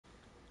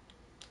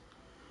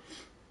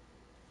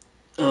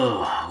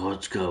Oh,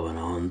 what's going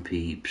on,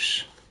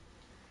 peeps?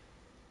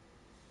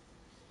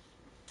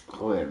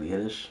 How early it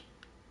is?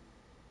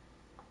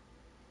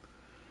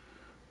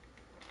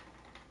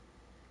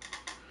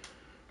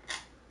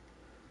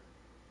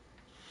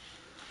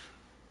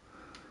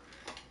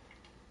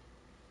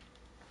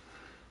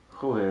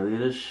 How early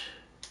it is?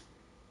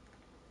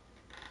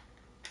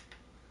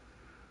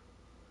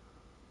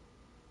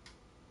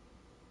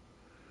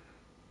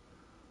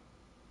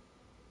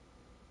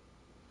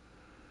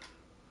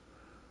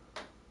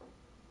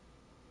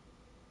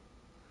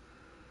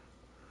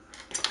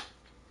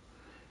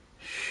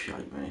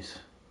 Shite, mate.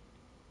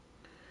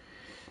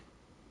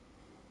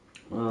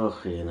 Oh,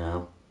 you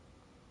know.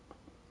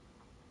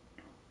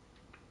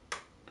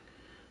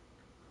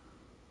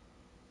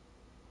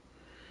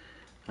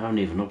 I haven't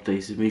even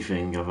updated my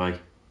thing, have I?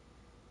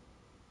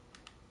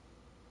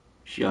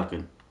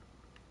 Shocking.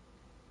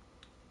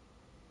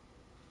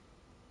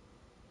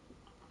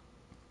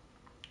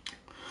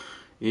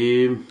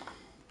 I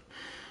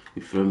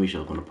threw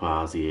myself on a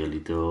party early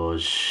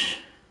doors,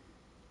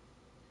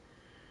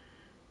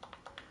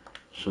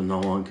 so no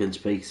one can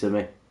speak to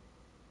me.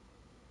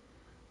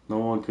 No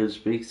one can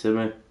speak to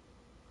me.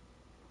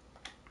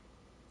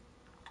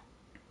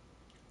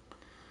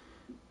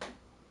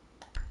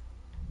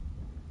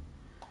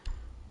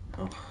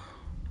 Oh.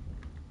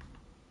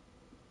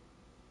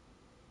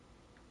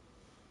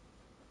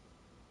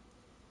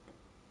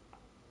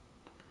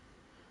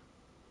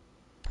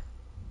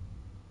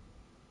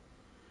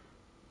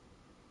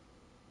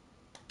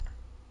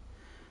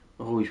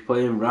 Oh, he's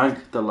playing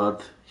ranked, the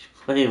lad. He's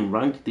playing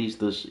ranked. He's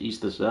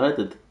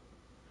decided.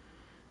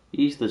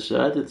 He's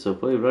decided to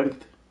play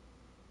ranked.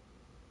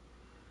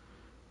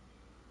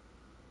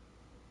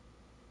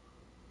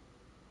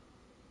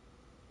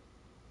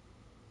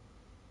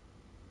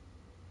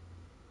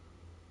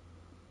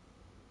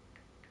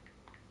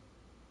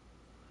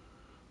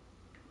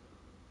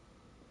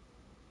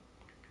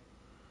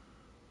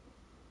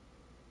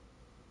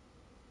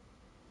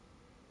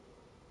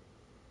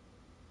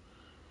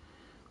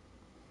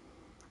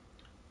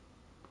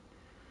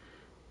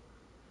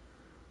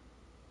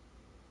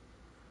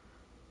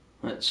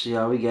 Let's see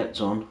how he gets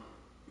on.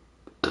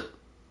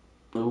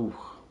 Oh.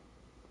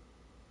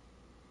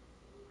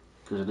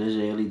 Because it is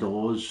early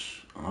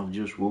doors. I've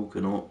just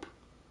woken up.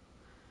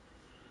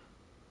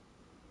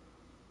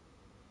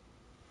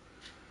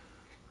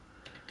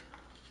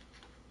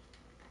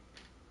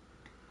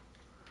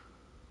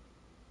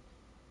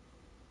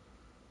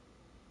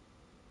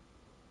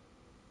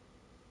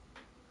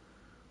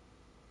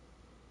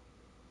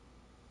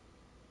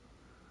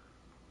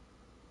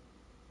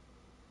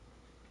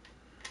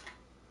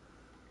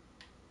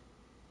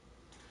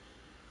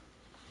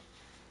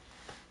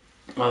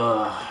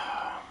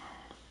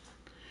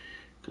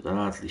 Could I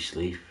hardly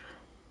sleep.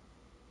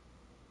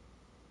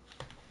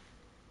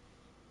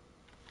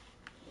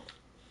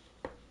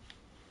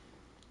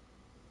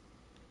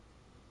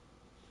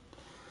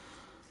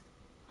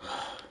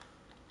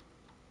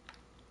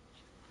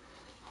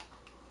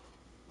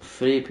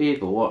 Three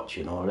people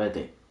watching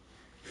already.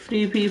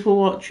 Three people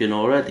watching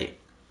already.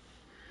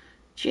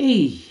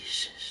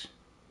 Jesus.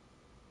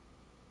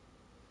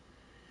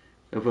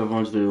 Hope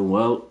everyone's doing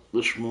well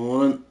this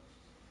morning.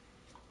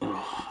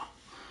 Oh,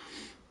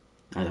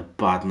 I had a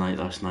bad night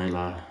last night,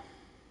 lad.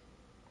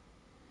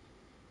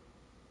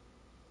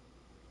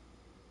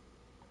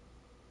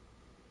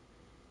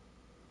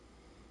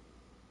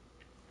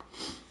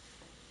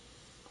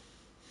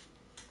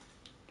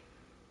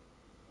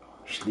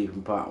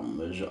 Sleeping pattern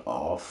was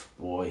off,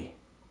 boy.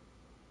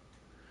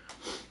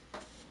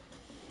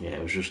 Yeah,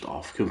 it was just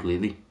off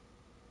completely.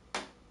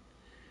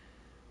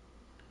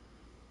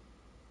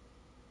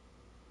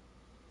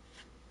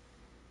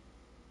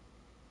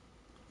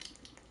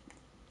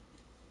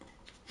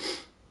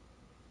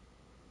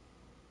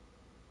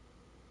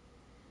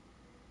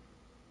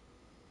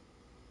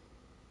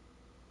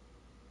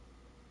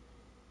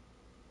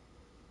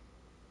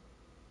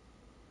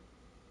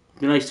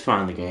 It'd be nice to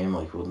find the game,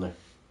 like, wouldn't it?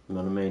 You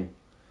know what I mean?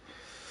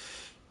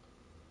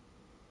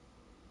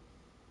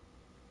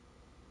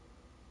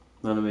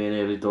 You know what I mean?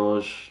 Early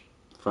doors,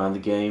 find the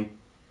game.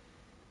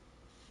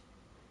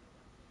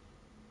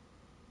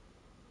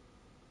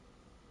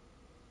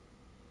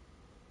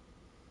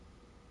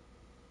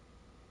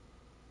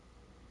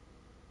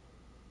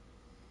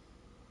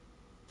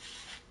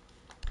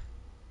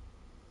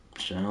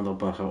 Sound, I'll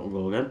back out and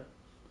go again.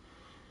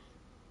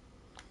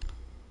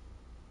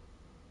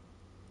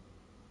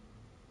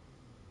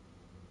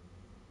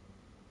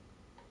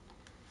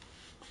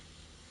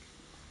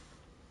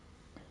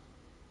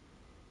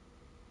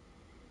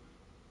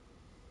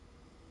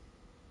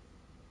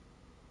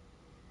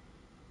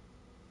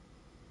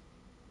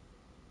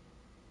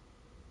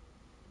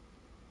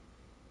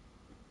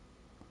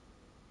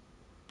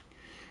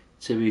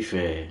 To be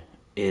fair,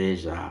 it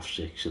is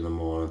 6:30 in the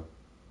morning.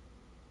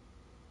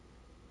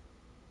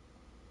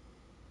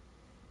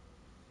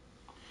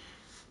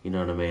 You know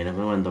what I mean? I'm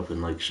gonna end up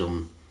in like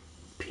some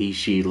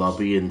PC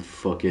lobby in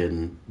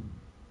fucking,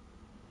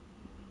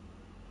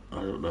 I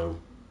don't know,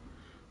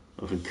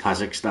 Over in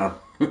Kazakhstan.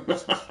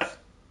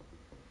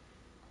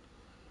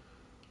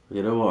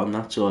 You know what, and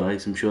that's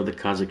alright. I'm sure the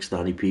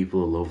Kazakhstani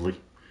people are lovely.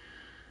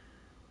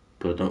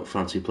 But I don't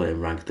fancy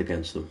playing ranked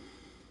against them.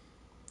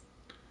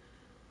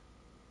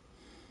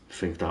 I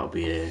think that'll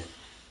be a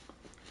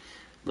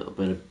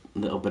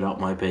little bit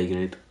out my pay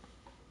grade.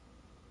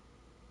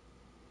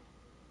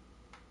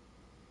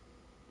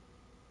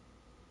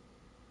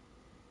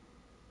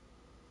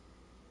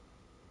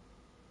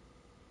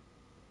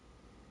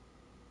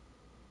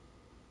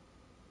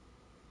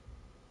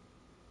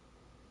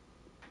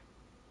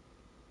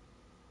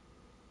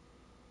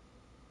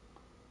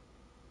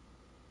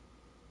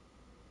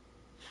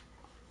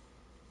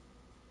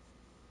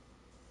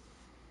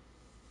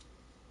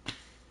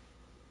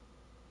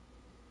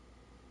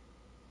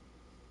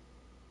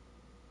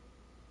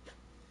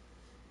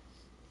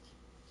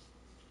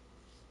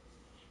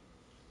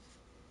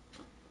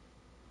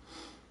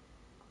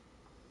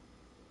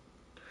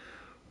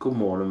 Good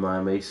morning,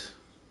 my mate.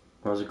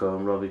 How's it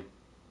going, Robbie?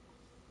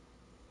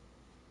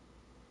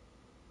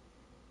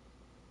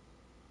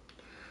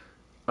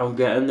 I'm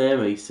getting there,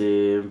 mate.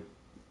 I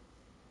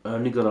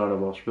only got out of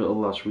hospital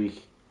last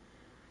week.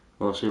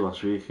 Well, I say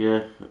last week,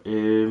 yeah.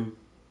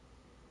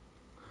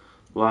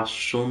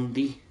 Last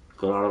Sunday,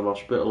 got out of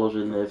hospital. I was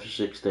in there for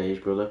 6 days,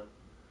 brother.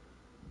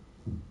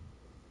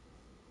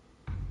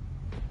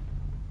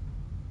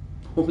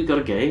 Oh, we got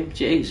a game?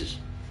 Jesus.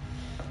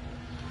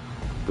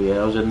 But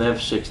yeah, I was in there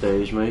for 6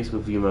 days, mate,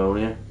 with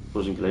pneumonia.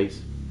 Wasn't great.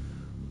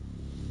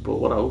 But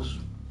what else?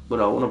 What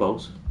out and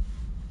about?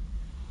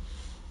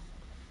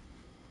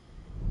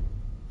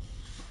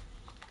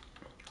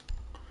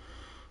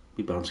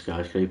 We ban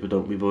skyscraper,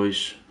 don't we,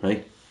 boys?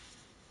 Hey?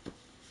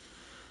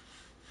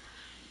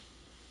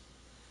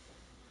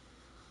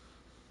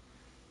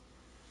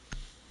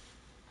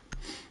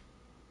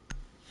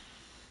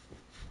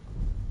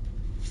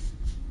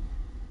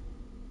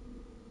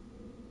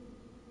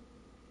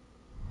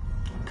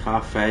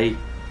 Cafe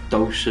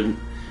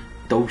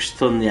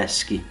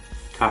Dostoevsky.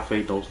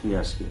 Cafe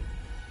Dostoevsky.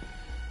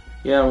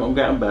 Yeah, I'm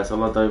getting better,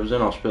 lad. I was in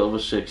hospital for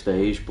 6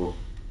 days, but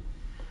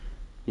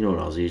you know what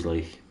Aussie's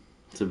like.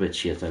 It's a bit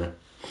shit, innit?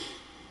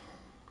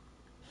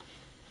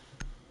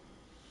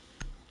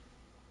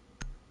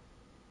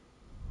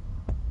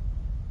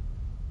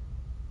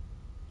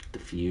 The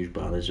Fuse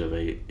ban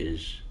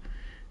is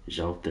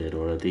out there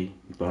already.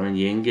 Banning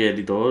Ying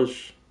early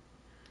doors.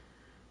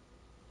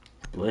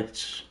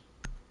 Blitz.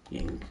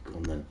 Ying, go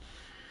on then.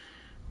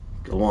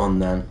 Go on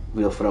then.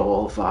 We'll throw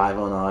all 5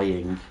 on our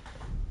Ying.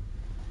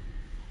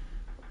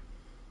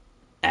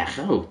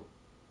 Echo.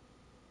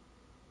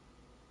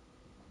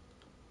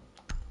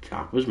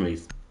 Cappers,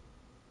 mate.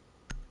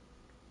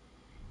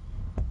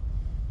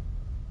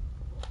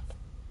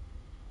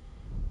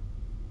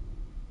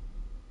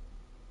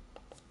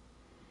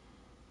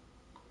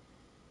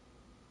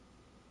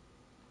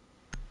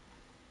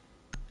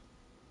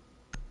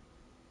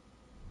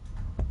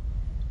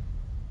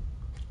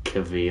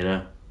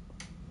 Kavira.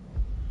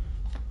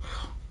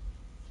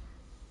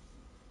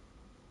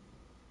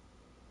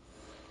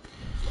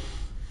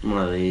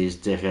 One of these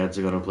dickheads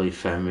are going to play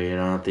Fenrir,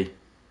 aren't they?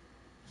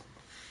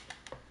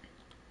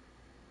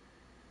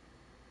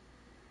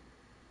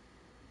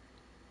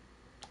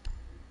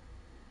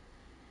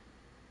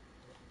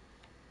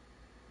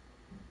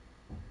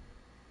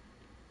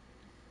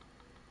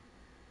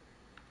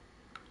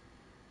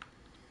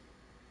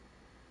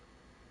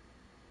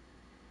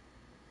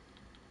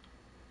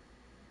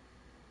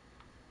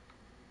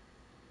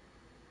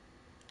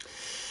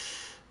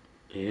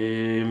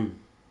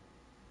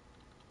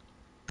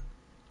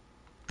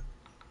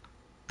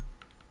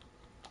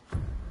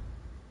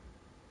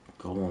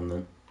 Go on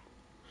then.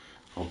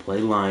 I'll play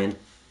Lion.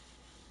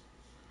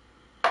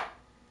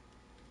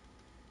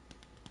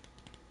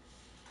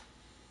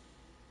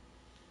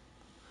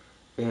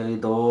 Early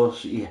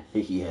doors,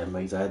 yeah,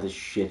 mate. I had a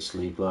shit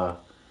sleep there,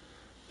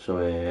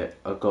 so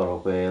I got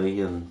up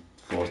early and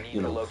thought,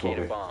 you know, fuck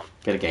it,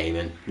 get a game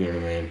in. You know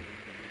what I mean?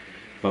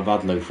 I've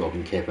had no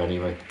fucking kip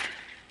anyway.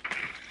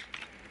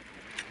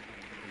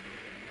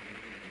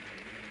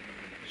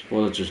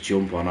 Suppose I'll just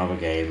jump on, have a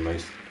game,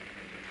 mate.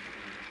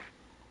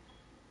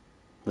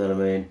 You know what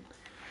I mean?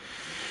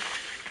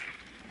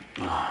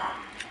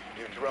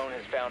 Your drone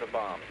has found a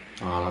bomb.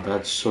 Oh, I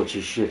had such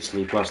a shit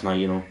sleep last night,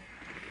 you know.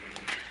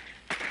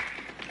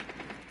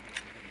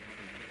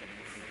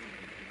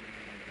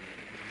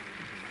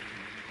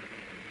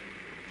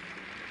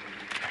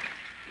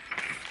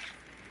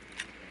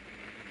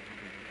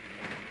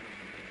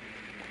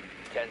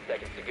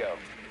 To go.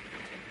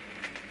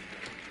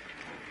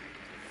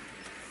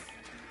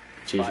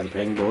 Cheers for the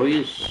ping,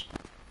 boys.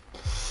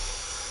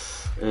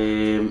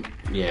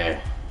 Yeah,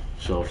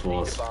 so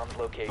forth.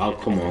 I'll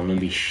come on and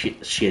be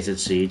shit at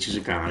sieges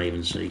I can't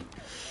even see.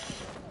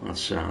 That's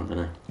sound,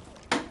 innit?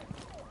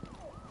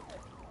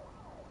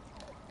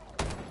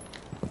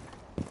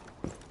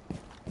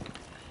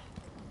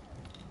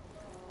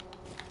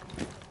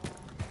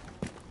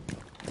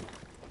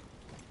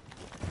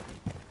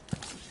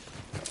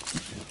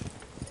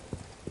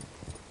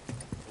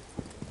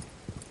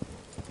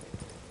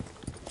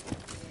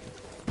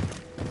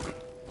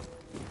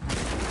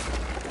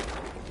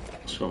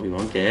 what we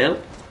want,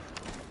 girl.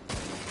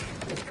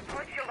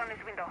 Deploy shield on this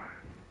window.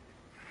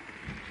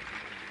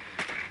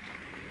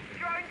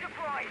 Drone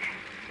deployed.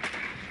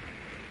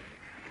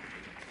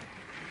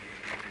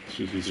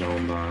 Cheeky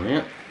drone down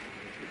here.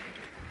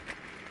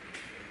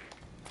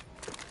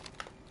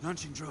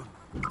 Launching drone.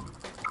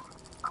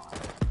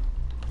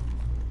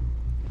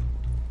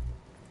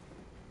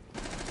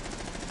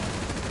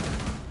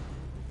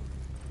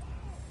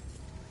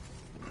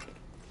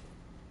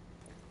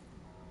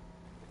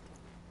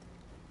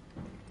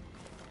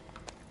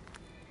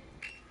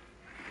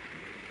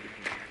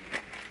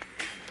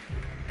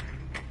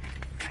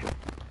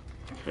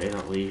 Okay,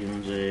 that leaves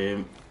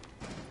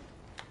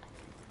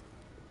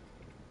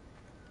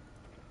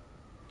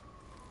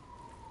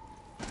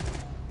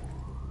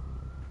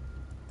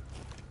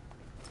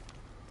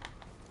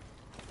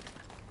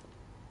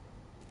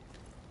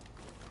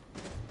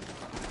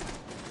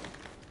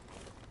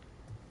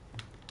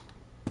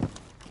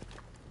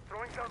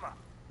Throwing Selma.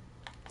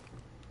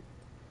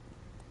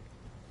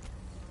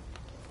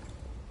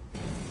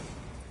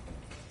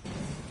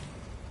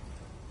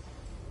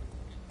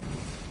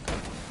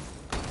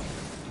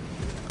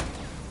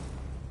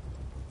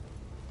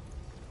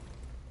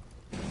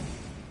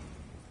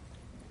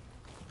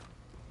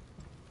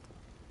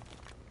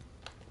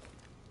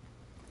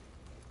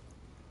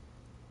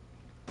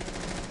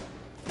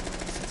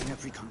 Setting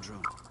up recon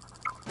drone.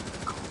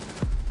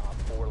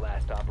 4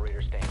 last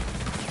operator standing.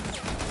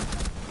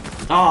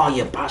 Oh,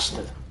 you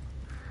bastard!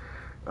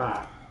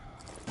 Ah.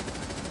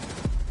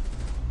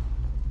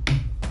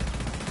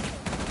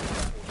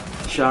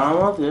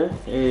 Charlotte,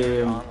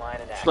 yeah.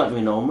 Online and Just active. let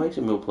me know, mate,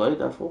 and we'll play,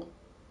 therefore.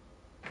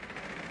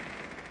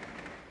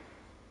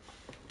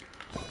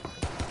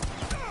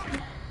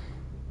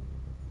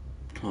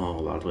 Oh,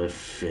 lad, we're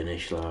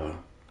finished, lad.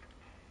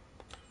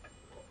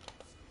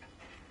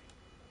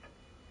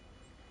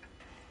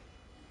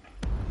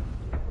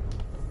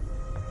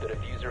 The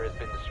diffuser has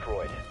been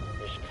destroyed.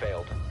 Mission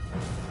failed.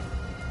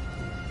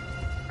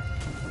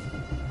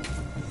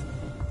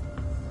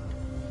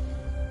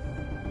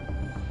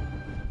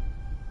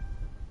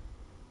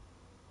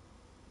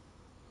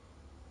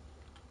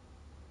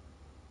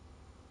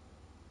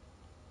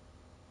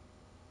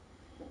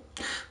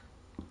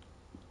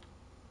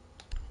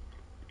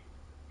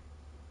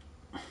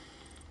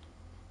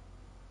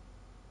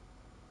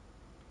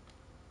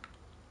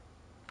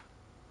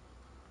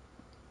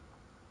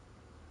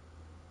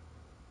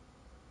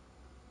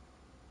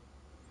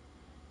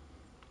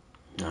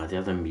 Nah, they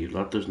have them mute,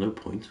 lad, there's no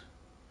point.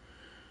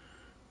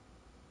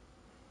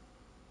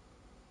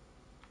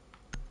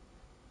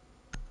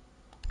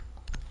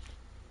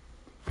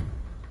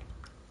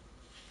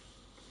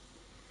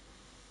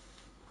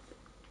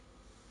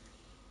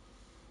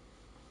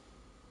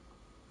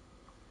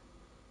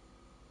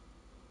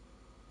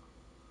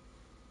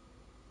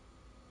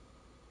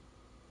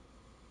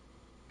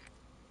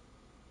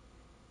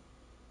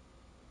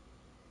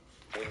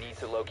 We need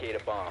to locate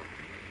a bomb.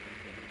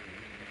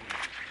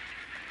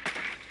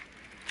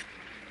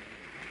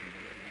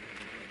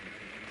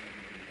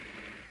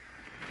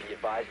 Be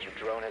advised your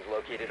drone has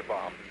located a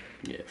bomb.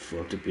 Yeah,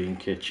 fuck it being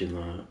kitchen,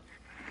 that.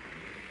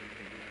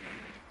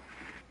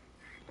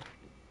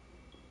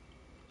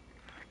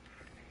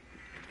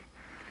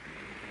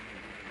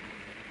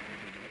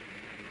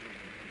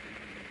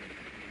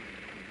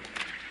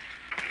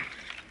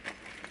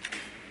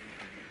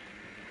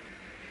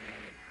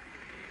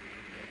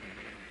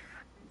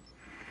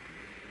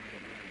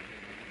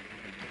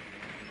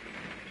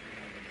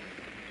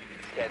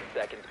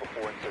 Seconds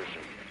before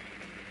insertion.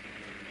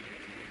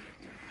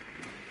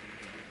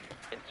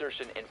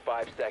 Insertion in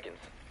 5 seconds.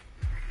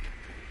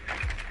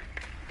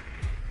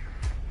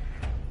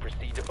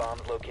 Proceed to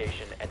bomb's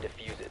location and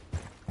defuse it.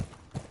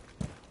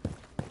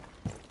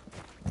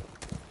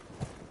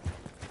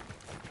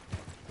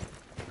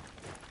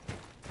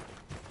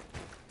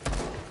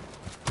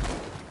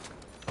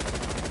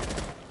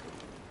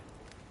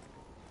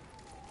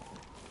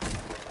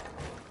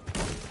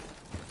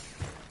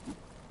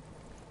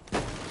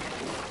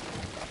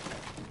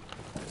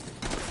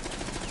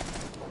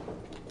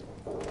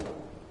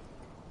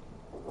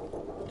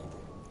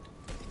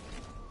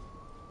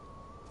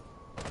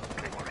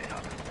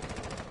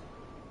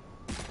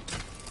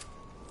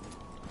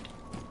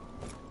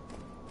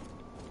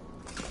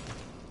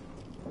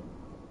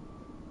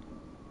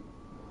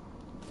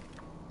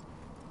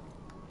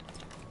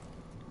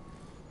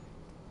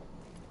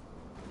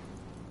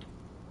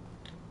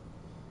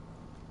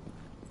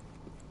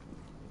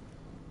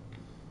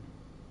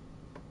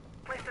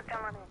 Place the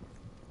talent in.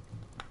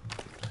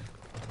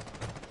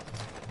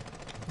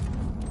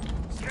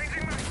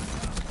 Changing me.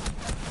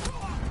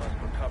 Must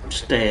recover.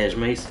 Stairs,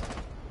 mate.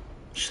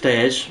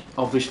 Stairs,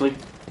 obviously.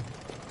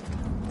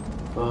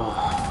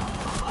 Oh.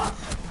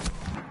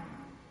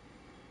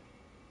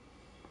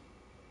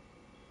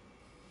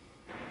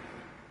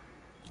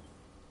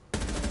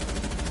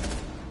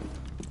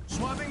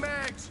 Swapping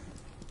bags.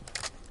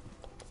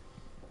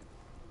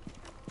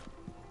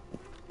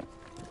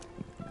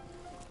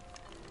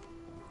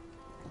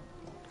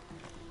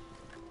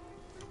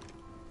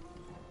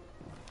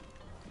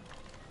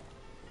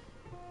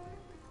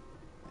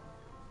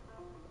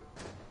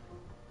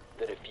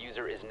 The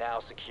diffuser is now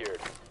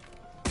secured.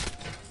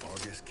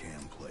 Argus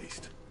cam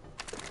placed.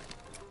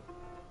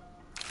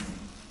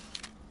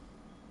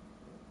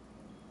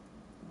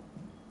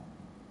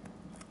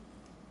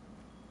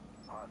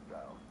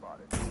 Hostile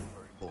spotted.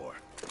 Four.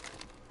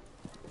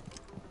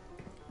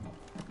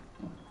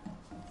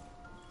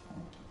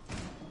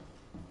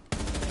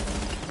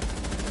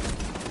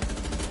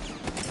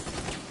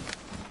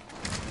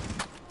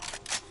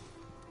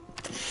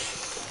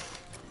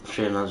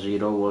 Shame that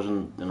Zero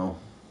wasn't, you know,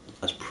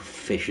 as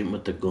proficient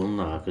with the gun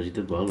now, because he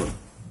did well with it.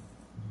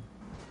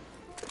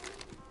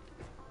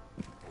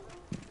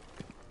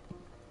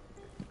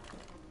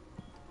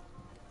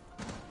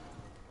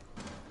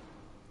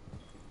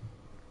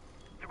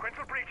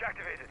 Sequential breach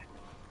activated.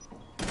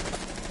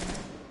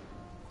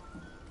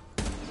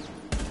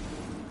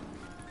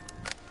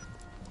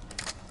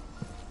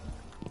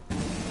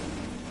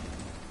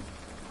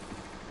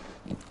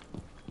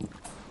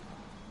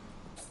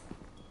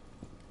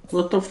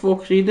 What the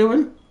fuck's he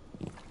doing?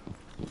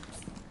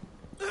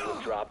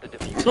 Drop the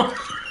diffuser.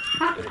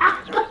 The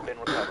diffuser has been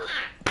recovered.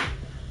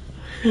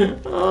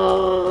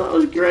 Oh, that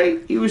was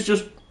great. He was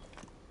just...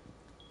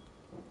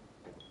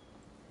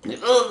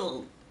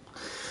 Oh,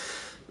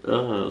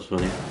 that was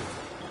funny.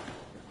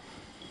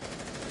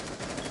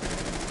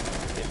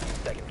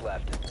 15 seconds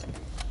left.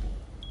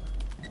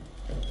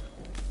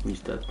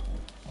 He's dead.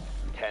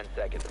 10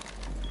 seconds.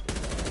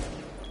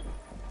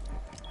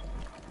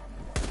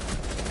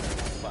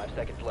 5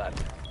 seconds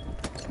left.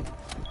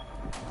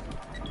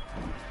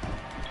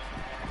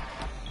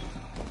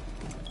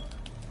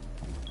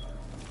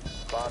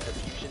 Bomb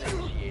diffusion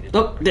initiated.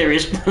 Oh, there he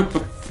is.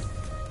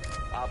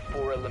 Op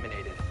 4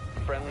 eliminated.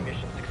 Friendly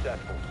mission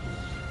successful.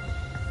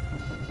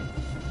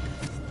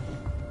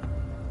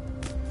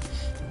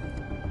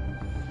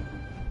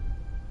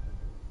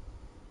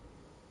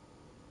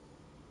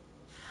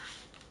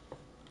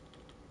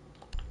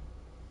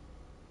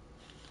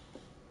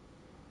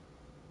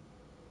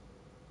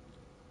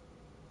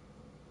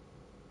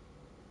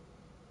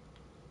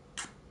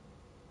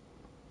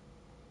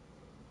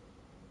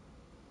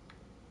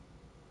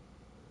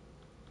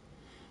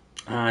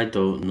 I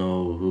don't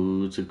know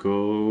who to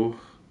go.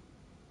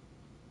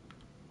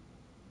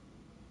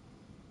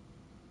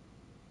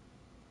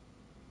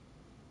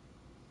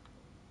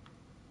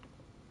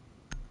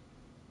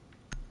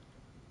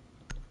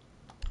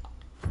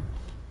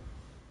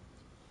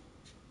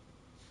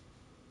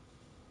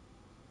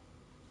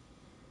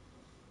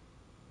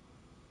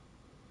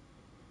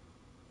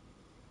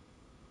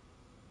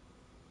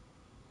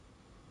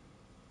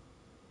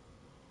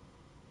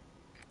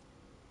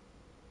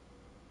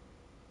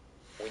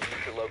 We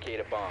need to locate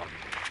a bomb.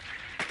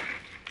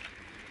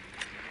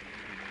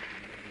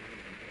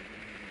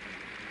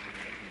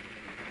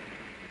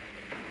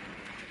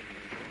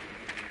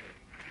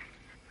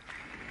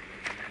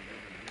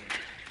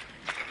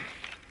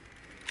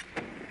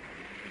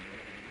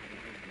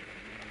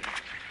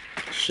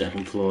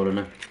 Second floor,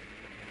 innit?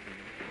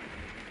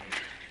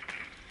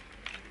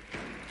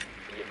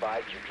 Be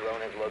advised your drone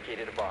has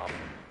located a bomb.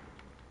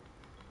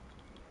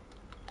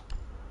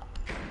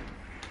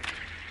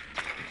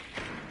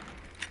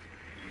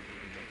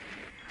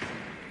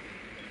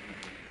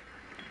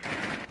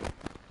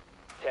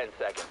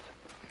 Seconds.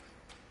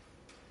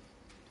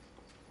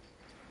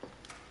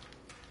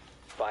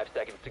 5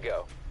 seconds to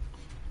go.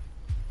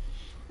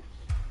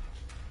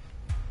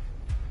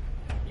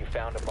 You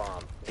found a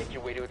bomb. Make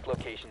your way to its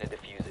location and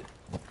defuse it.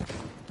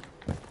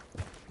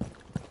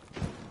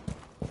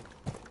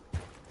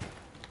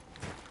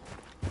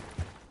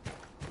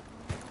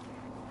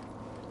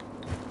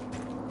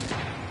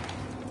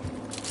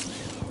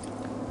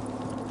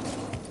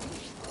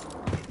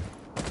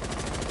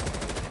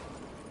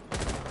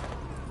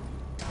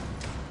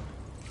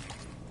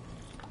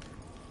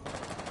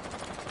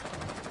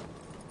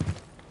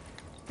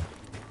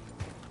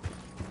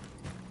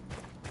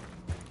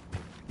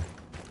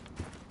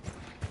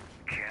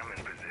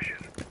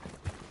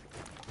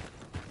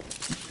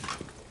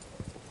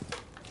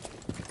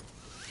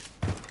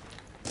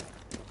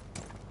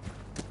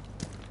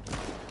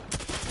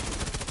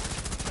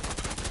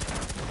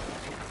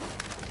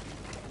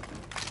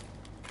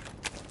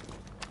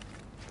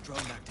 Drone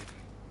active.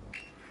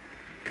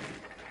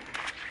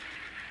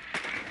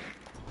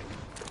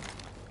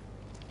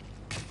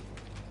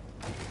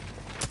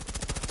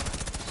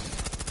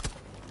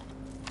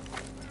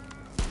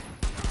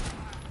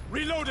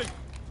 Reloading.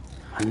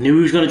 I knew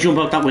he was going to jump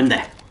out that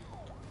window.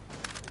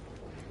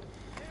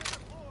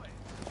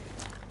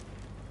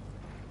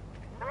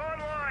 We're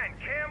online.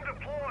 Cam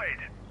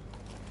deployed.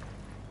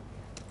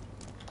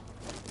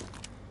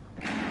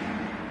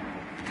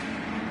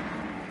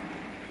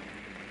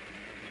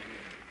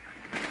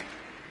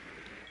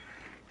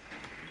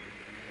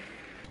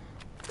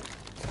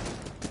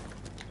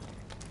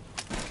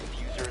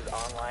 Diffuser is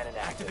online and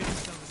active. Activating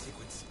sound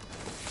sequence.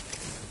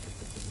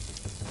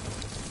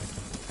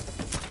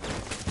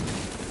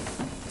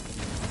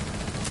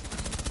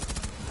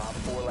 Op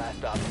 4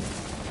 last op.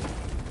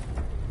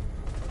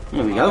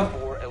 There we go. Op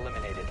 4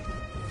 eliminated.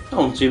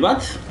 Not too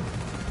bad.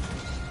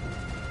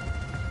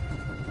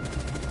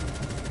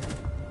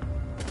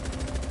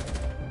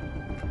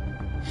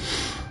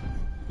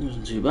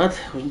 Wasn't too bad.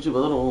 Wasn't too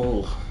bad at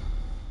all.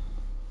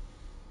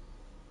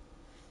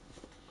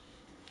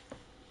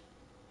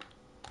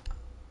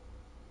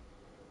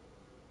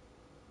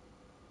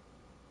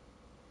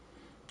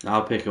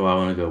 I'll pick who I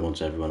want to go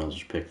once everyone else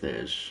has picked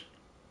theirs.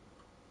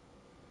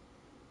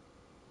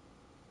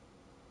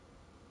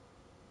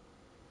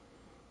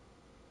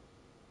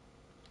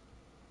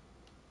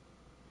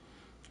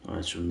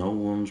 Alright, so no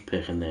one's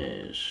picking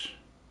theirs.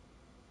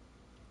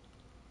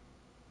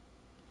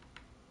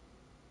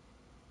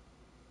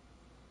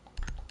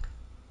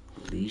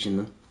 Legion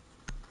then.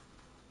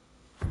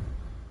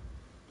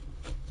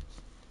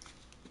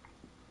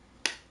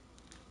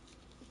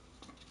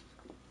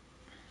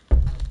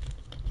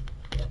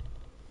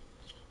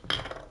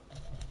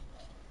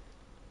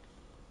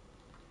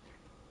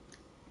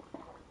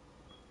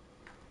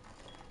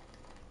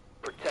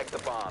 Protect the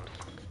bombs.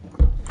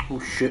 Oh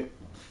shit.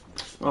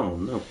 Oh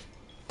no.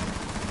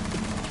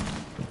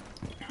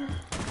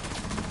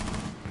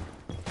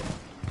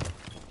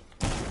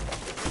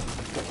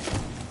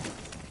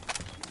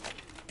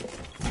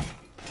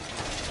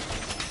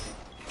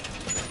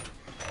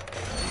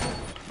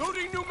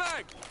 Loading new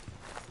mag!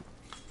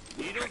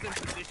 Needles in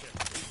position.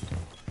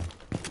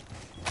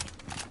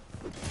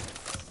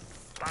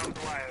 Bomb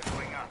wire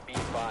going up. Be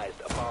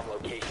advised, a bomb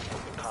location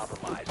has been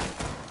compromised.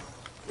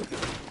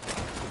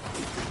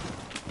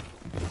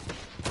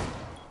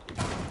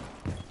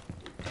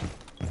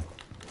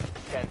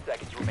 Ten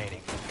seconds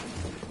remaining.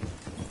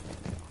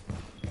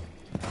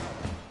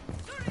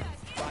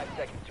 5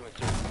 seconds to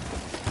insert.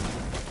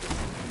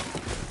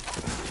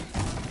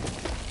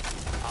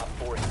 Op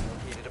 4 has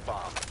located a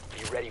bomb.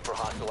 Be ready for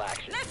hostile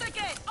action.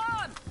 Litigate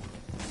on!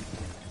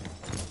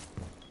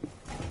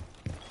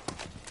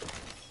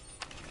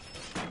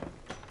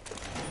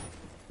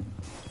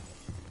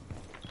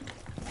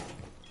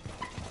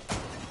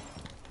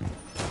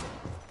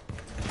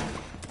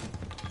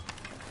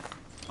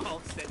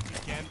 All set to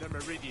scan the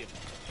meridian.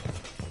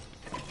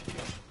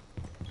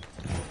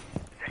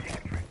 Setting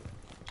a trap.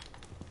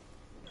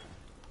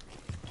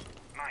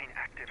 Mine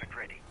active and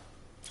ready.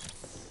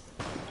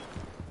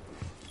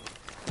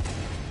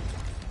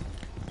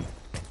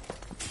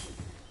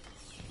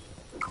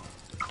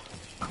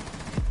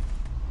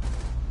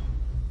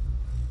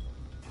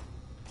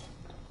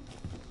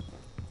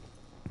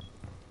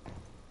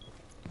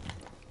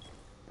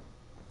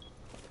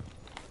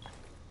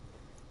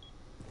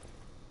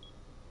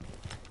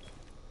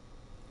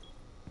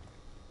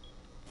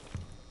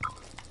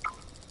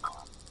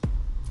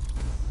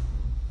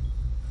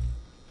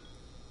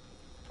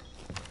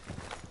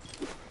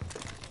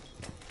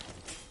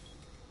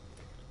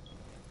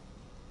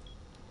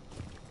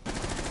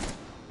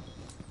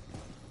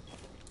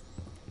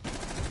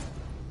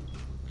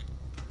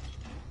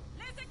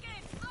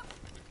 Litigate up!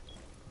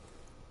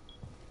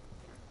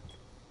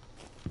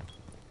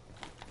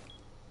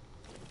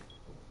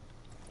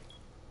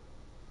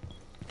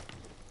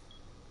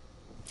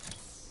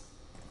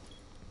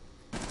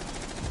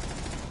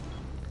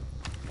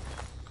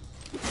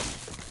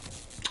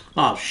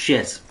 Oh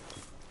shit.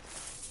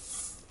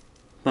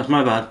 That's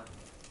my bad.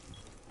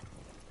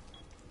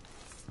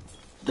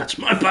 That's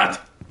my bad.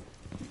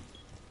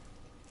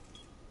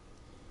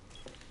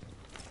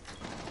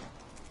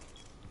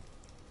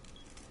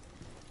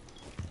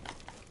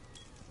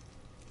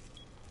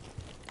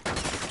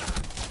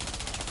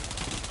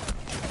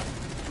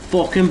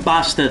 Fucking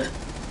bastard.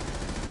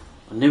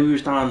 I knew he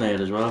was down there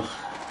as well.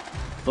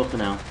 Fucking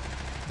hell.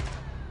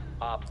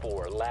 Op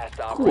 4, last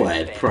operator Go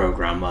ahead, standing.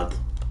 program lad.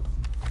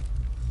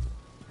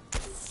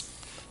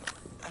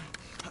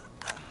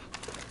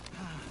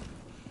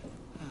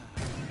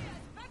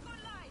 Back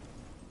online!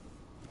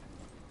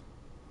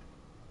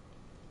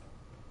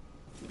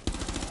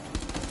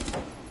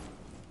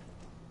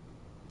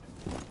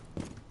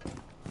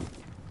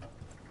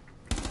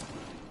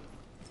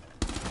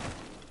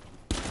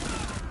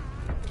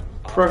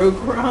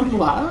 Program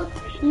lad?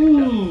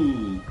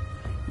 Ooh.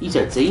 He's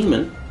a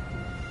demon.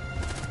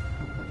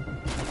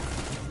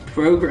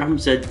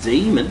 Program's a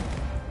demon.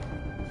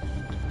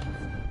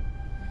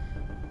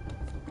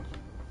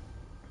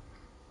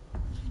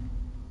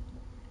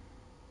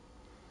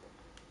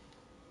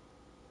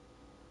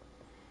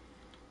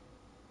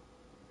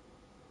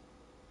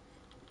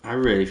 I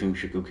really think we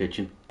should go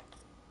kitchen.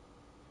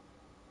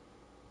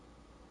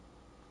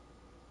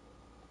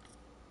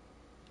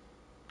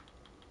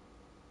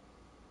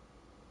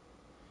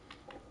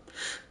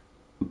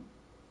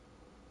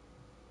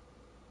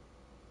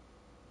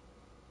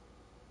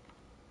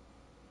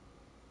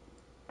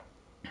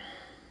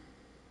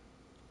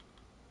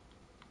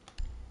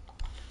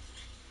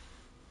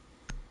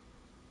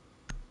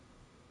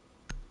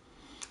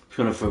 Just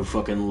gonna throw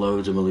fucking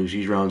loads of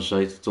Malusi's round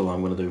sight. That's all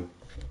I'm gonna do.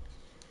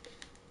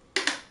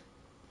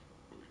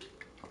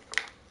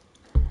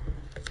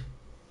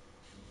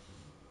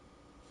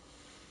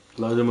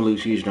 Load of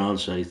Malusi's round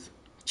sight.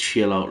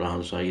 Chill out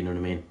round sight, you know what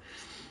I mean?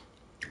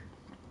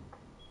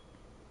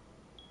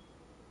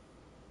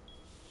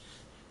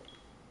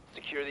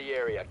 Secure the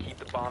area. Keep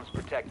the bombs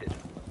protected.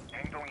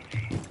 Angle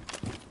easy.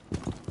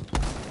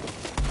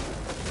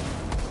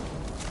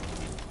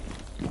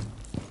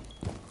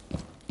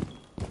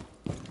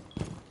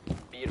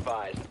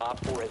 Op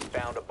 4 has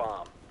found a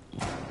bomb.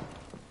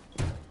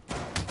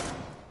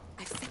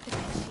 I've set the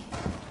banshee.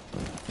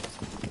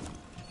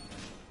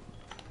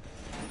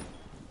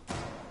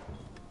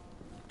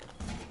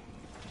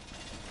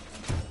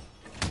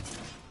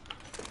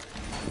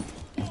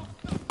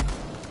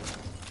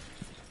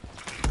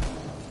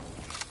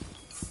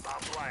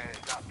 Bomb flyer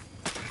is up.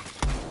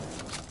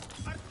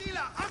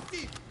 Artilla,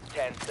 active!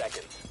 10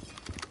 seconds.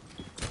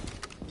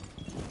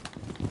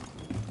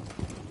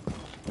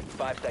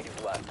 5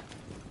 seconds left.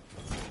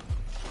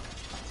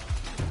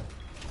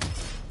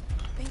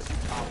 Banshee.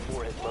 Op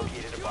 4 has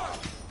located a bomb.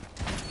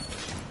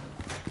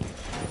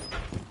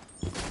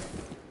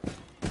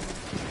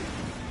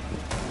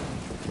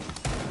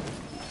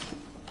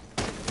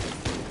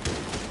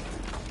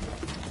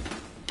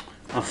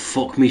 I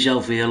fuck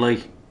myself here,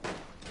 like.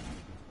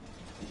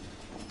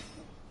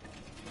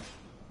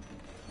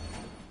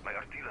 My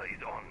artillery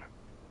is on.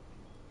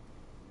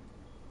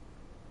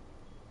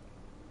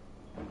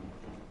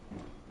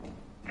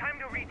 Time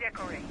to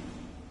redecorate.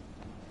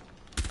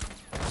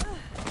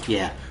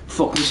 Yeah,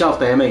 fuck myself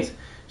there, mate.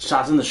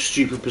 Sat in the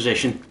stupid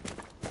position.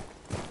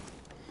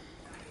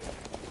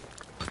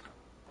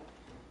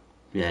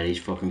 Yeah, he's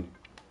fucking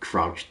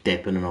crouch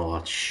dipping and all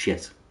that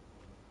shit.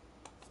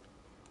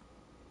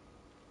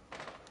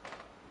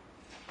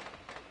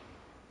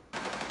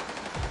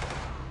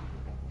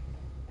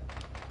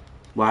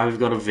 Why we've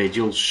got a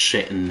vigil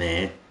sitting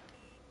there?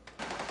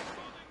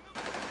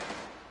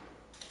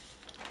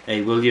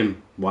 Hey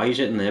William, why are you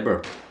sitting there,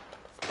 bro?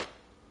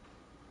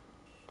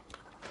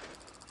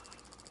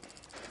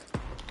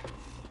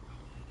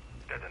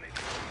 Detonate.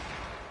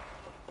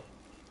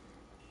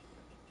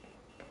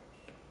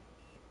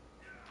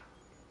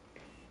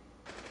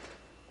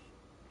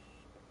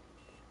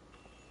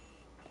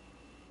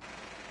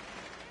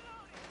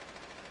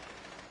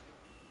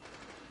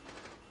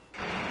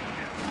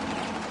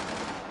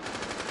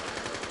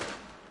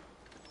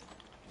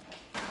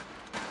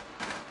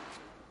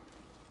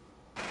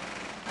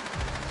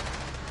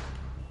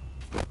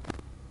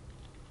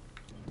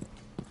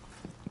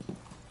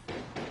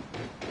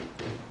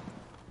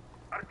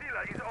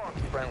 Artillery is on.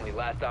 Friendly,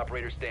 last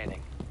operator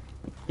standing.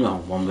 No,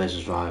 1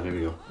 versus 5, here we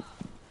go.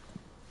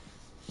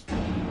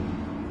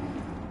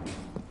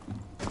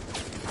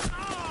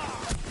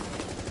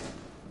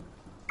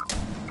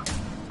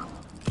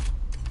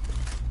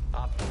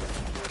 Op 4 has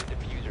destroyed a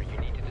diffuser. You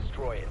need to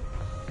destroy it.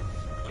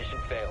 Mission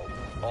failed.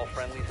 All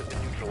friendlies have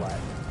been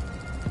neutralized.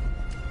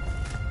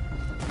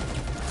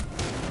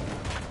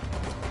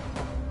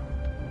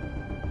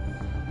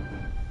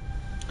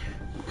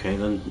 Okay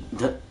then,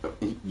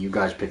 you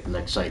guys pick the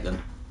next site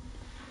then.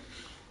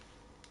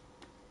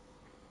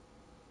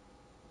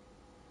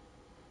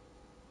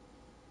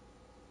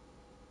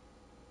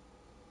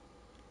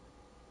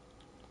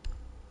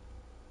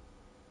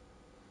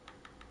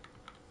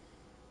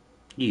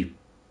 You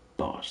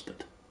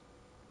bastard.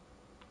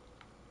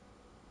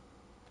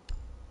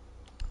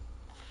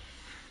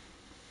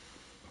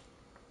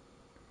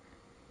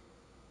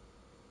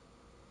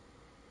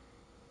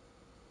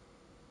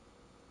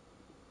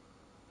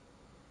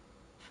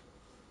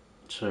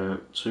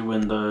 So, 2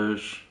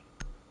 windows,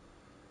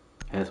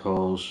 head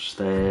holes,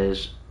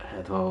 stairs,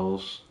 head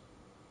holes.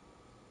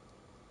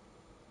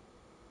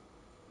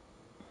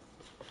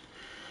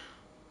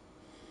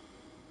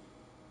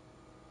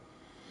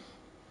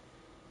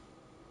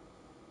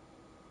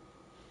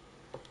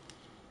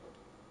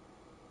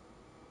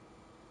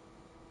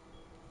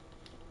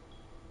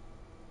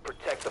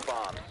 Protect the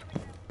bombs.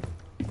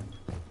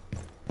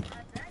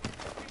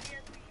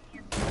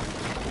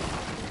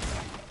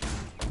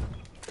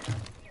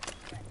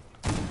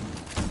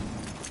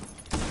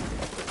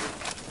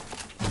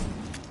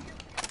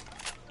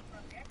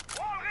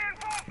 All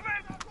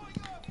reinforcements!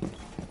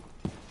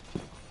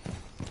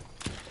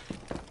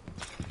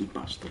 You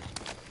bastard.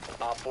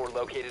 Op 4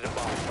 located a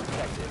bomb.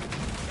 Protect it.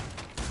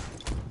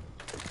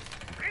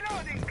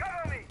 Reloading,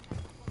 cover me!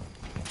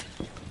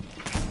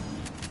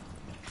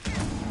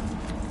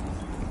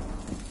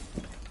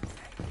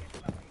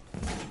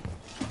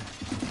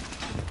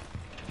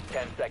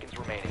 Ten seconds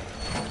remaining.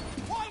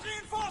 All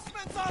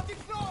reinforcements are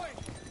deployed!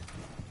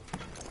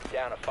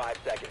 Down to 5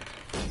 seconds.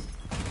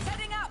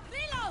 Setting up.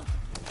 Reload.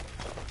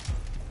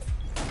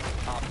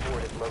 Op 4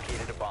 has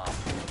located a bomb.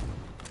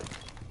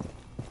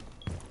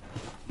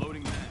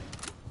 Loading mag.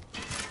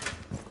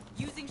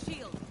 Using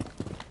shield.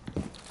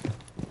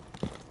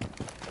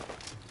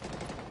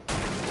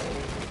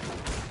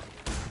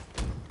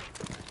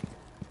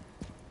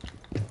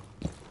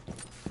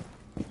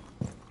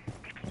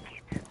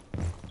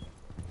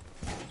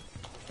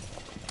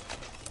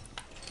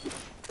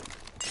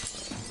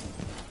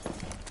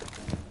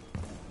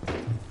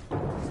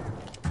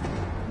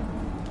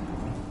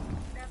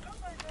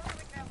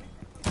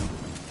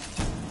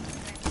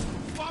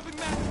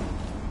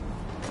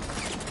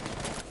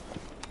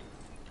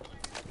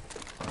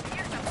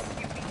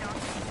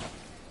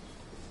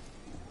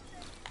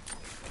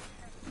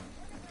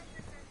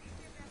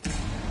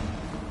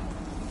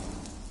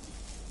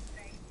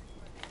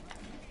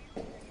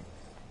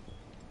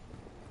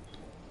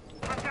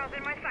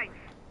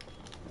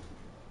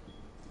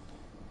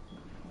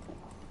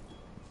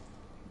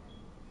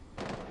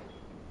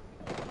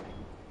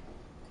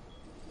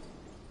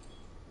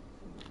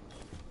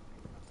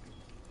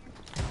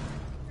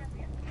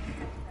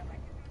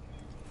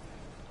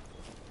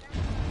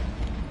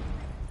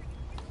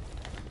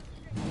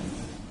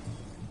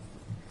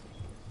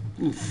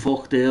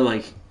 Fuck there,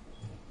 like.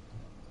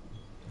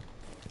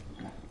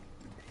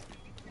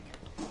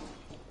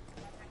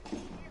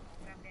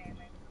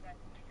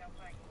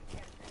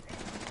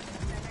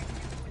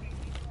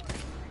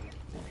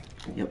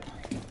 Yep.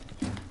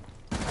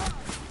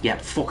 Yeah,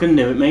 fucking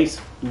knew it,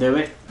 mate. Knew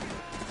it.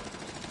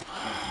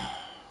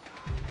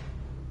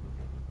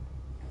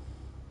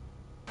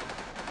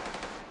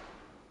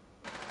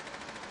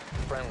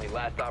 Friendly,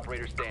 last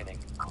operator standing.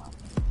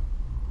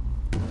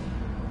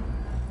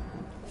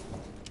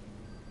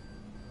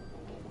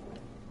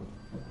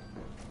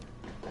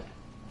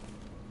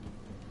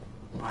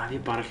 Why do you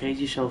barricade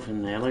yourself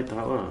in there like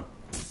that, or?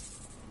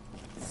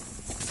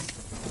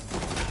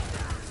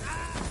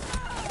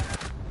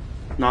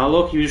 Now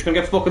look, you're just gonna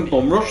get fucking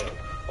bum rushed.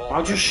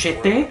 I'll just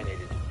sit there.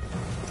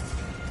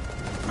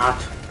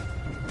 Not.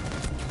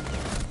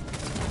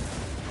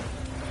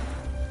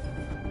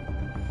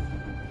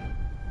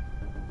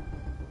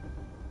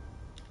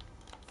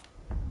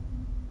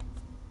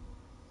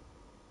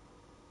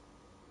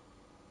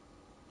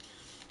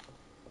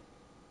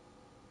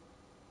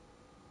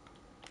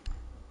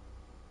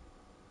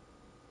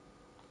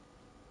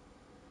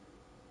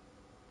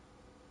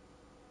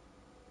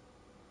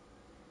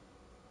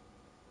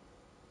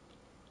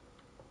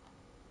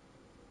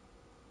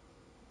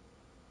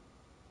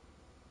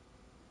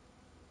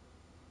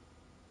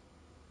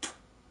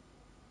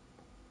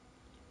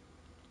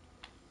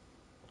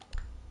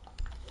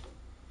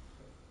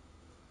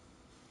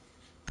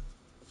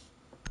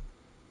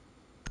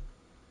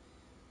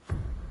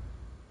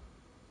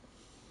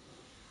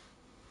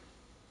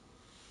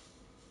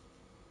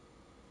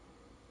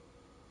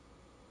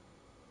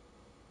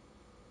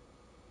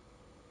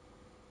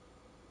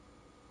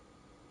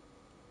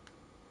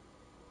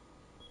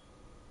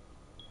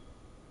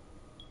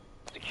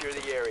 Secure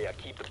the area.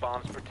 Keep the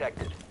bombs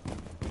protected.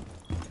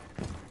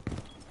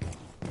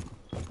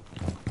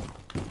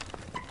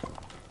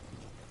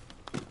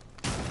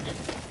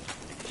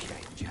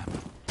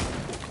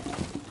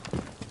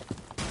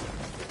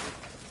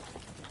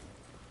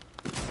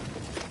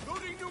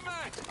 Loading new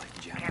mag.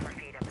 Camera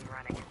feed up and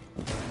running.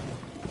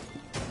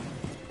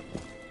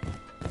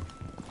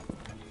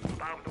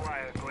 Barbed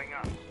wire going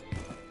up.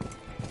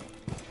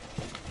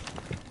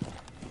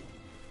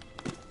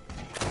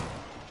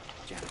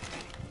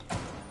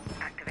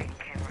 Activating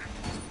camera.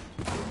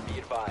 Be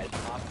advised,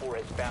 Op 4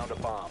 has found a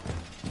bomb.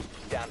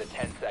 Down to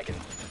 10 seconds.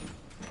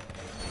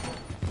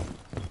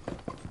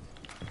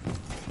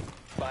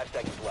 5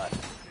 seconds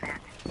left.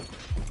 Matt,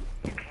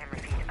 your camera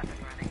feed up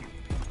and running.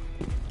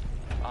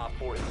 Op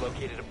 4 has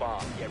located a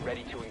bomb. Get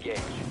ready to engage.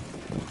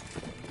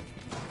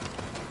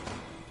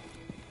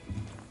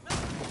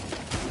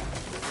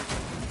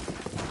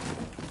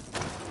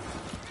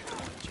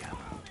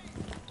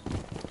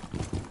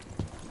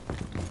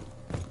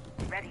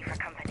 Ready for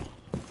company.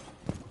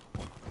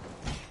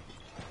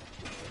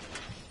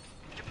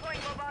 Deploying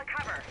mobile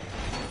cover.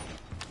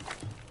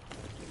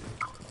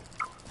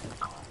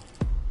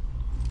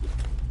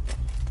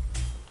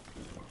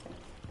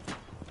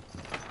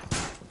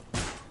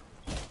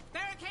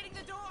 Barricading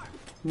the door.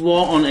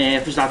 What on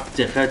earth is that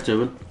dickhead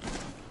doing?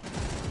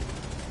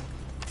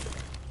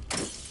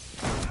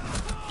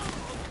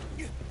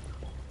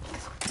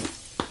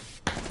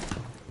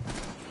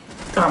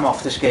 I'm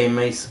off this game,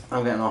 mate.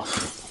 I'm getting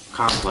off.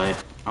 Can't play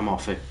it. I'm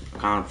off it. I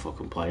can't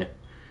fucking play it.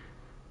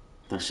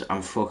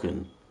 I'm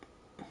fucking...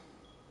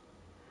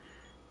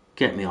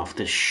 Get me off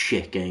this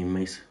shit game,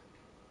 mate.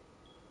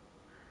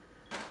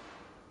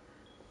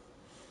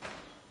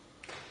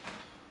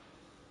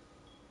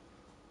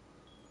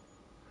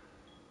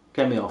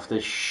 Get me off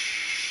this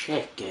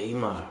shit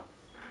game, man.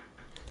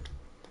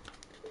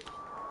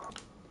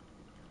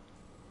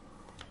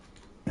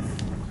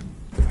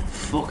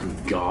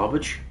 Fucking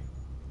garbage.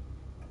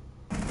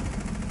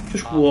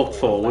 Just walked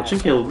forwards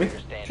and killed me.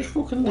 Just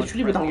fucking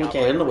literally without a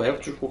care in the way.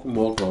 Just fucking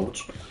walked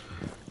forwards.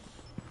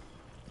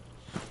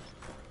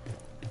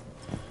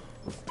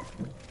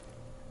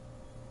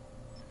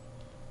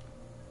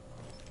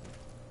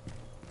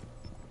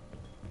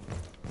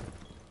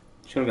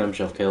 He's gonna get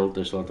himself killed,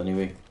 this lad,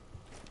 anyway.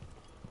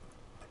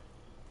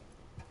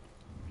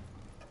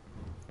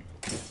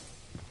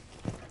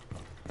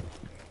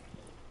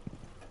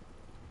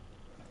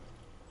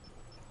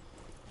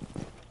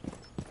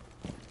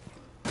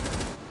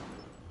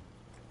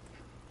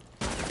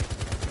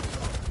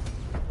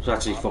 He's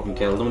actually fucking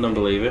killed him, I don't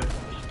believe it.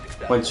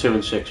 Went 2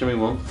 and 6 and we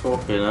won.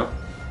 Fucking hell.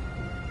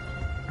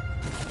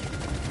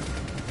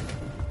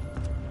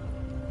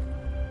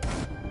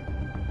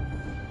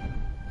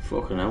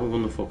 Fucking hell, we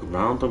won the fucking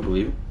round, don't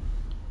believe it.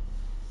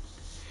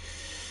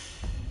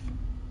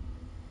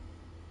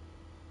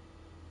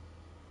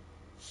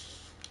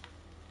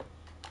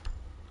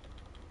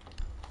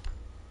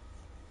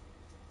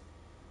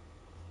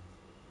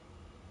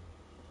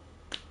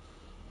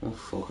 I don't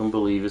fucking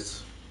believe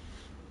it.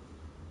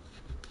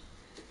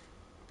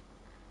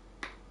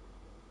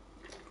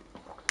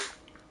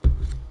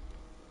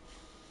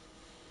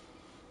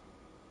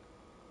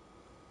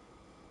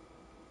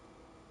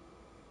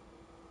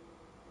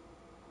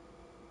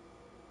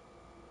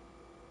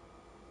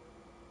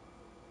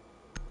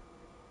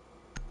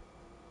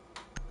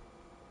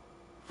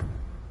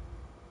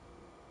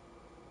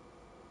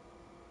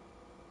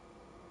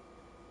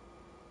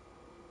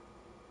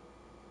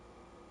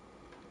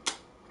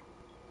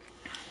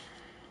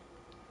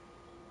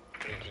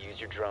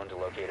 your drone to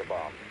locate a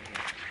bomb.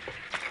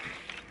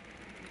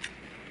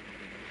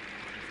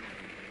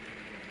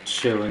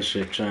 Two and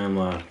 6, I'm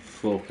like,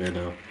 fucking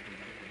hell.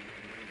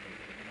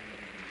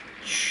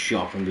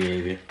 Shocking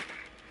behaviour.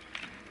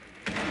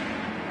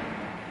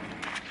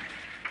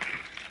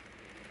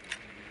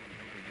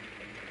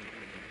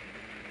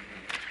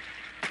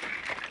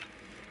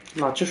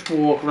 Like, just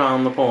walk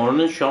around the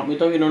corner and shot me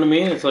though, you know what I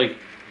mean? It's like,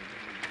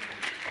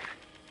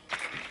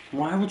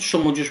 why would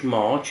someone just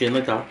march in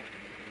like that?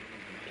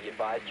 Be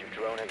advised your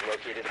drone has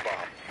located a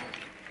bomb.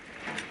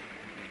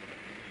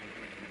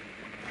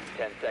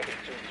 10 seconds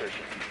to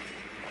insertion.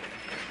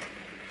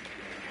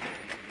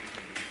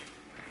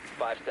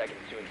 5 seconds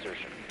to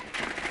insertion.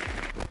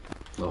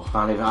 Look,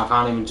 I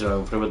can't even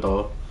drone through a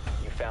door.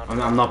 You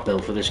found I'm not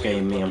built for this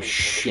game, me. I'm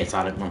shit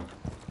at it, man.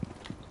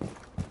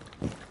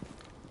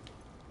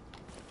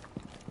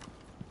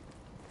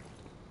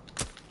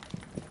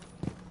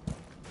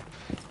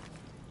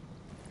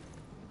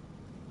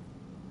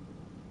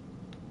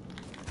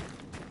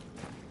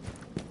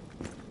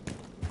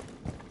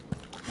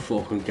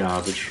 Fucking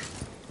garbage.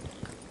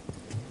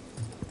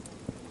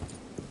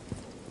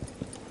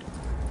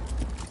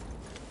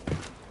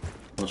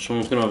 Well,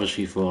 someone's gonna have a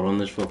C4 on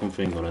this fucking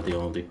thing already,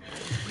 aren't they?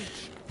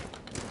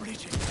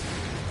 Breach it.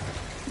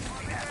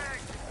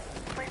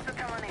 Place the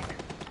colonnade.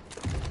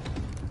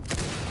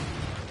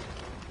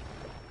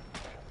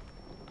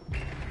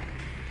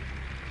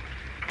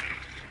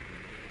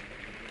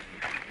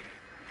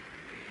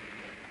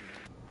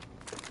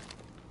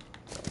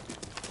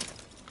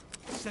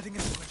 Setting a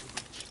sequential breach.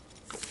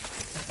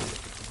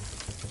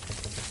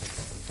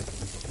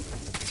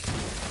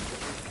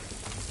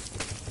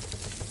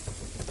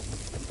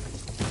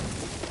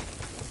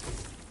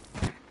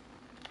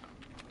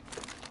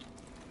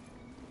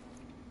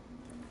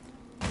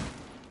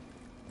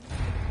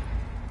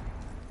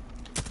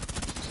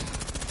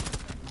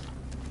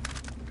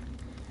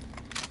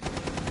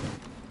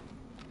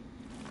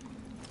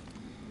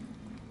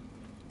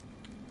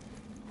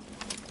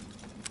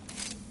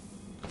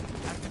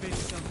 Activate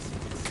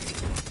stealth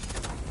sequence.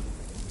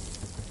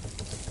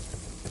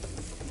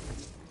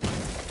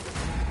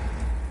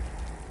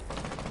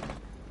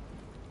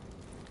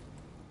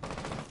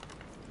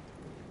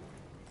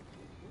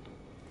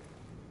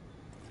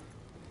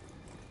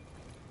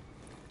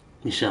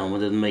 Me Selma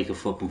didn't make a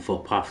fucking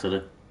footpath to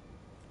it.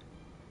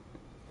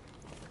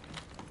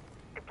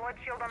 Deployed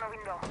shield on the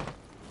window.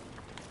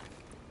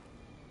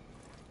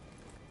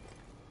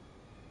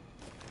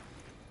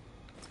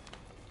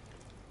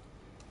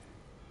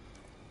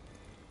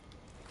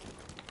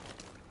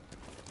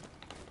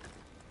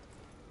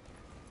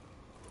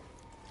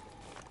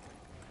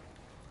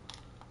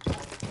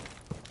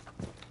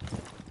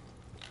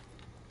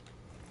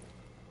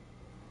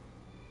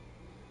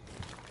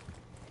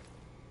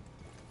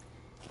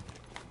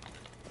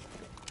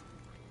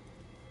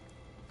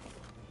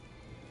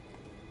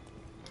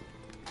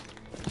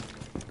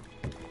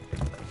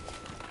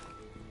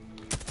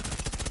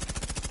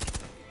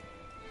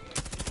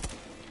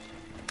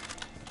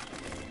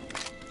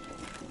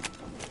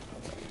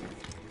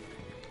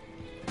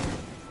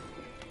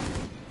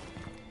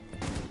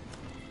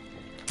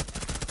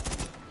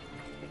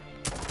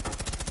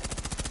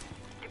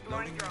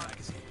 Loading your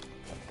magazine.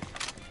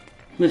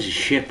 This is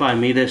shit by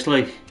me, this,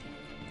 like.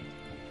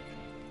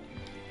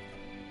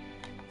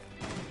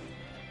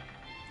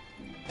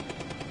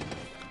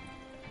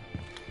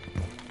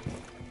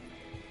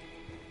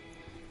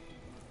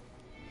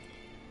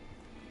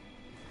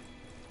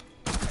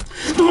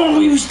 Oh,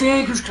 he was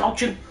there, he was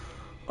crouching.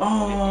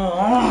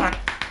 Oh.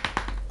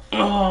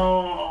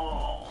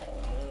 Oh.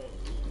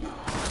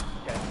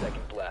 10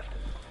 seconds left.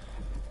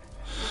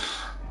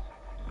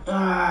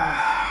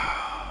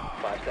 Ah.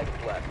 5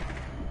 seconds left.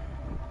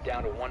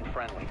 Down to one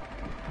friendly.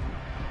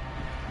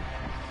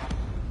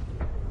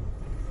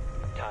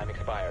 Time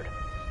expired.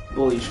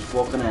 Boys,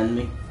 fucking end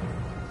me.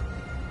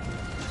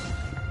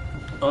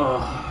 Oh.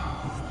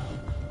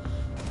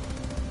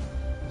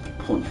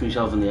 Punch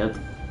myself in the head.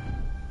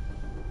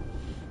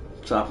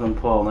 What's happening,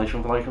 Paul? Nice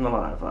one for liking the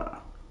live.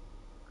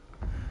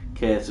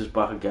 Kate is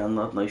back again,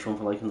 lad. Nice one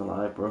for liking the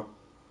live, bro.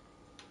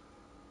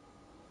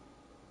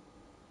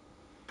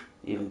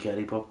 Even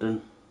Kerry popped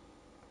in.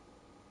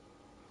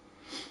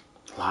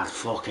 Lad,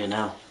 fucking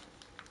hell.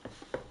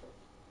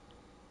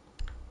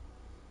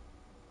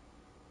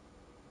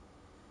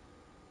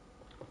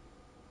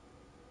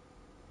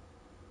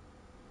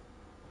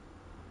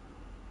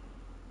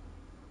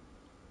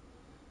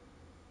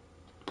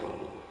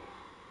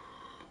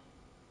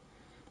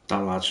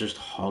 That lad's just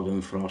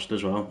hogging Frost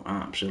as well.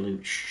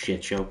 Absolute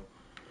shit show.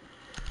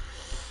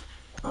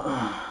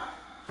 I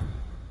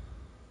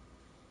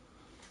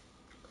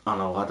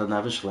know, lad, I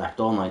never slept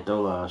all night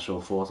though, so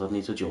I thought I'd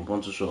need to jump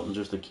onto something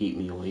just to keep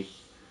me awake.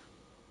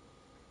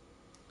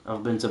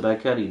 I've been to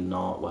bed, Kerry?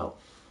 Not well.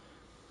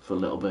 For a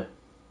little bit.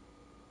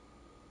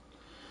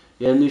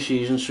 Yeah, new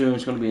season soon.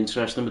 It's going to be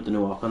interesting with the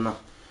new op and that.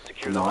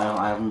 Secure No, the bomb.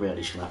 I haven't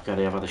really slept,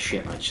 Kerry. I've had a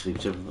shit night's sleep,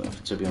 to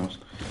be honest.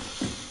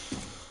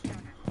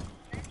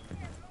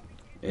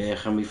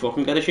 Can we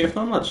fucking get a shift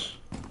on, lads?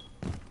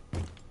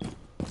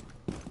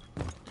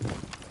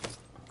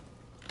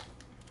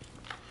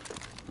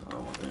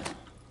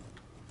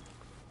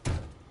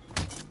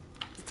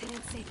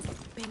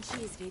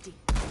 Banshee is ready.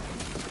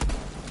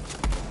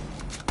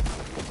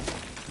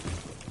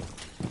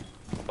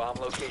 Bomb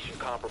location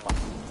compromised.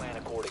 Plan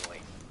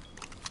accordingly.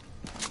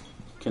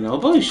 Can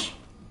help boys.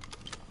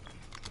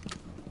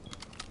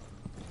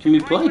 Can we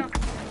play?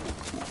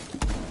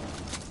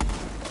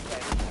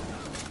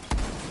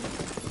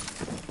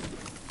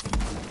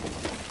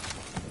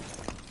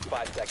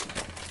 Five seconds.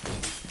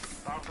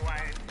 Hand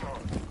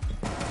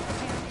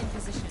in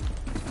position.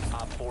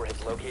 Op 4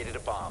 has located a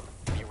bomb.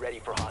 Be ready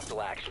for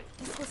hostile action.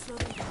 This will slow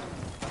them down.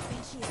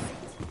 Banshee is set.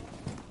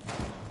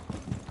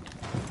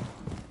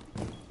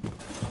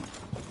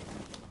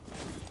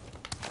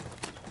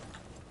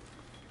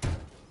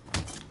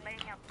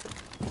 Laying out.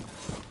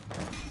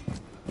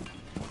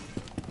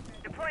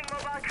 Deploying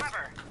mobile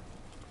cover.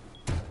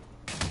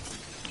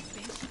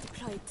 Banshee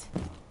deployed.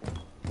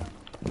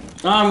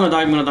 Oh, I'm gonna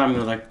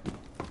die.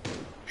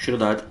 Should have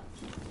died.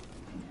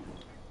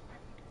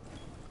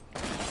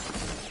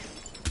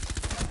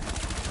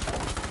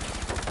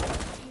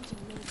 Changing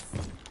lanes.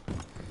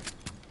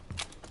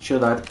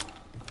 Should have died.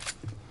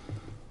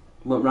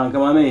 What rank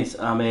am I, mate?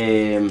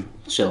 I'm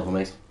silver,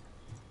 mate.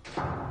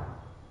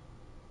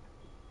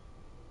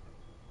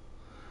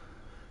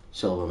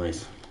 Silver,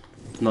 mate.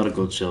 Not a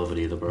good silver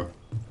either, bro.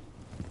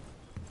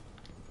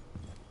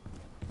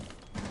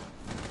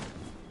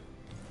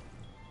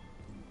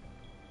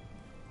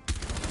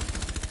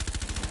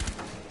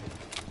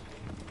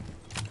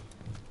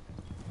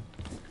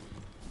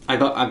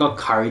 I got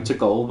carried to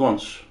gold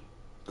once.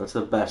 That's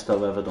the best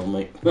I've ever done,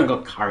 mate. I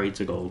got carried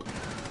to gold.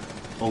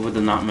 Other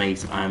than that,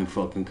 mate, I'm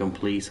fucking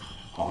complete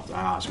hot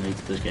ass, mate,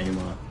 at this game,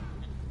 man.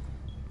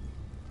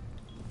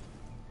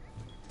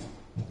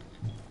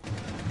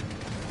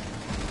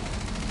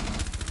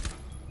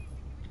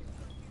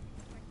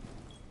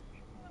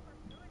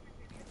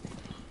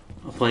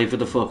 I play for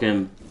the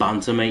fucking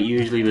banter, mate,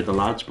 usually with the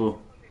lads, but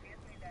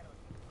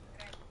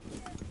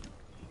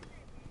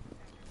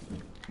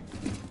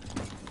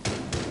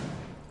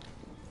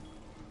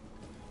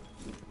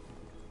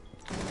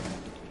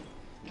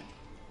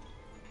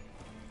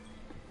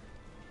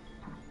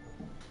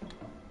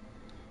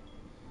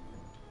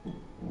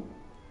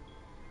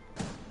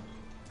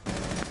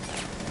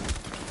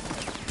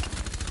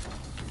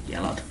yeah,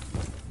 lad.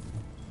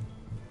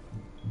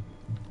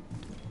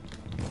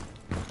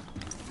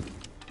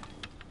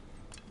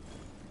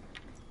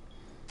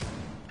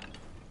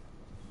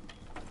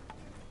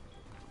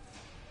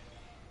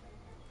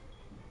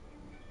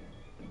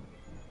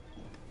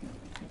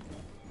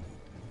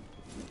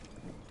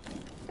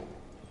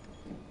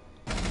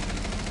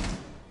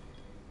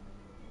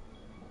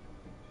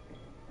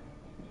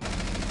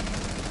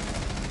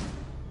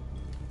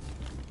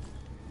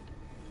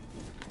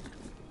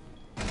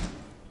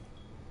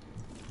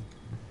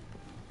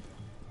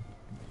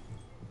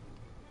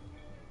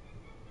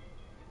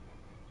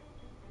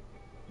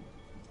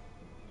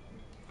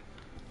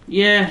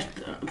 Yeah,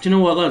 do you know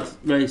what, lad?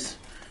 Right,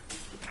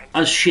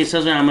 as shit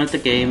as I am at the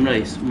game,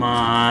 right,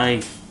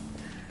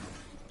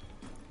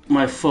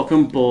 my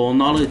fucking ball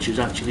knowledge is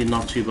actually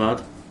not too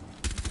bad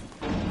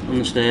on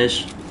the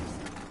stairs.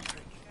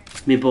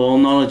 My ball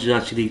knowledge is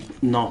actually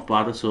not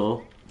bad at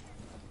all.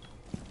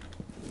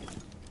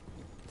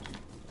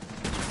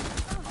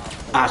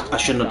 I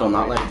shouldn't have done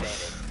that, like,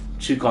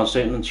 too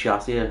concentrating on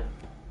chat here.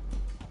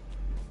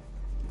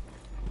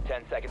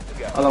 10 seconds to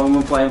go. How long have I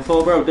been playing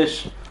for, bro?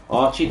 This,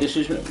 Archie, this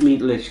is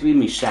literally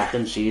my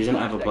second season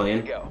ever 5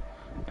 playing. seconds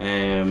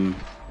to go.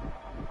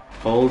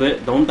 Hold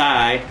it, don't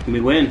die,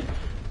 we win.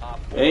 Op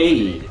 4 Hey,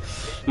 eliminated.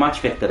 match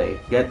victory.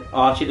 Get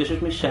Archie, this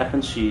is my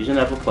second season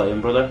ever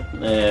playing, brother.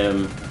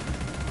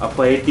 I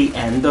played the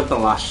end of the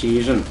last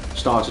season,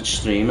 started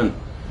streaming,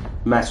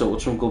 met up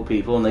with some good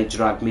people and they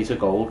dragged me to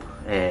gold,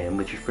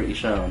 which is pretty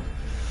sound.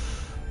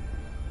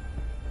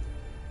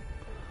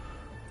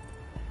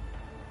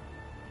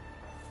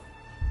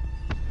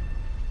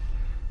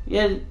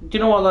 Yeah, do you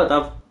know what,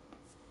 lad?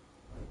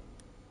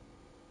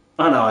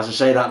 I know, as I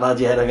say that, lad,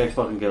 yeah, I get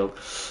fucking killed.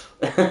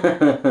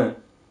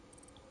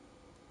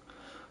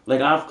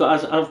 Like, I've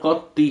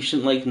got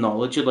decent, like,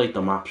 knowledge of, like,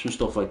 the maps and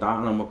stuff like that,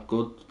 and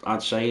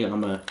I'd say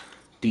I'm a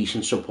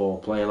decent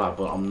support player, lad,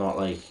 but I'm not,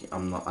 like,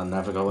 I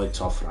never go, like,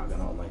 top frag or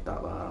nothing like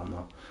that, lad.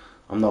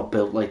 I'm not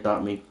built like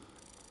that, me.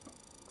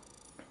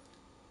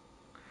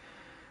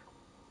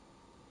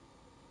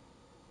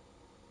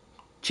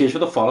 Cheers for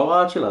the follow,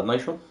 Archie, lad,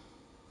 nice one.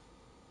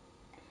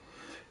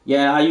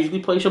 Yeah, I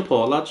usually play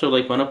support, lad, so,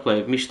 like, when I play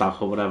with me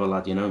staff or whatever,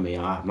 lad, you know me,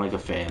 I'm like a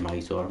fair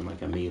mate or I'm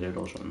like a mirror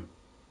or something.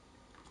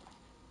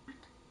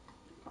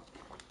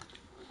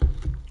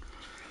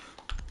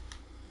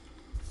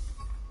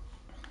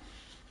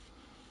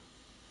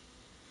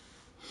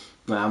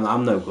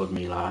 I'm no good,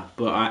 me, lad,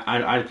 but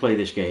I play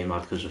this game,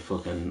 lad, because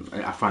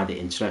I find it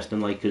interesting,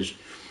 like, because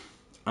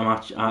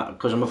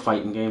I'm a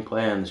fighting game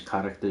player and there's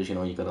characters, you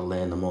know, you got to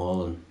learn them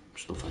all and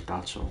stuff like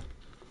that, so.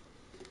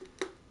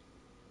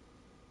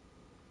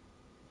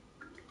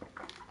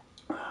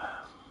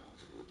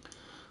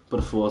 But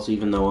I thought,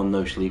 even though I'm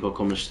no sleep, I'll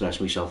come and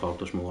stress myself out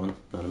this morning,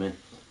 you know what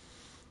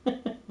I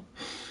mean?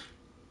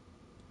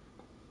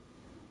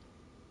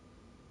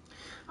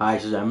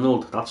 Says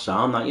Emerald. That's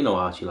sound. That, you know,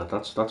 Archie, lad.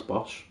 That's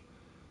boss.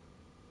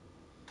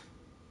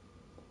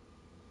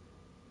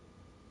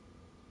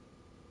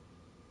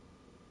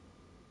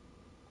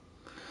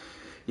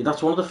 Yeah,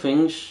 that's one of the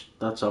things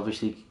that's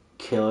obviously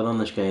killer on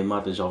this game,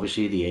 lad, is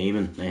obviously the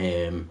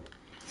aiming.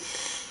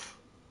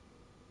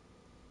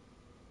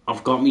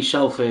 I've got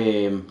myself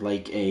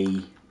like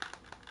a,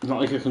 not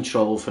like a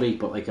control freak,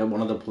 but like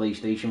one of the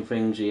PlayStation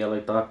things here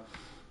like that.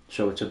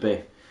 So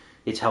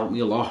it's helped me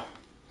a lot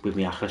with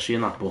my accuracy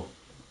and that. But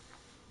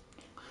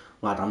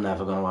lad, I'm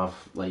never gonna have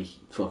like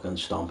fucking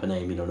stomping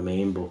aim, you know what I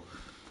mean? But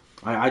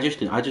I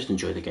just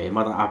enjoy the game.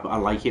 I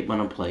like it when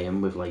I'm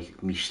playing with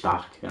like me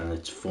stack and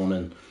it's fun,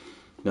 and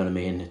you know what I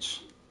mean. It's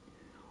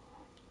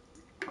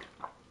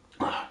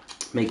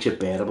makes it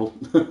bearable.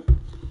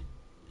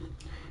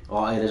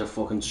 Oh, it is a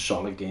fucking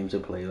solid game to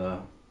play there.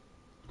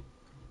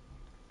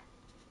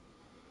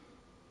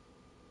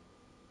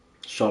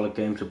 Solid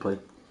game to play.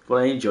 But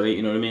I enjoy it,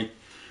 you know what I mean?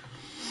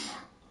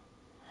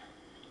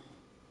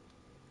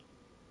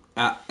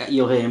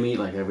 You'll hear me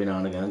like every now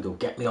and again go,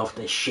 get me off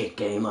this shit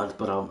game, lad,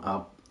 but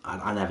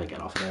I never get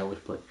off it, I always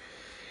play.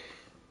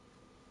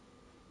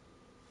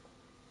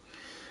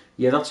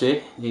 Yeah, that's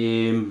it.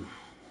 You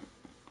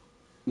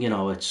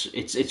know,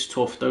 it's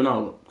tough though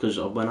now, because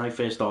when I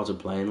first started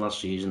playing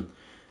last season,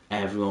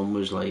 everyone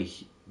was like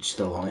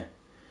still on it,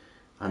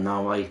 and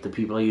now like the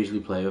people I usually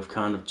play with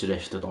kind of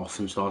drifted off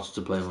and started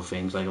to play other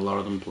things. Like a lot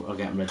of them are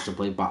getting ready to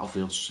play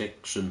Battlefield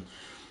 6, and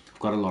I've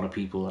got a lot of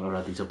people that are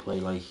ready to play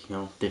like, you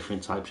know,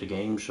 different types of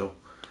games. So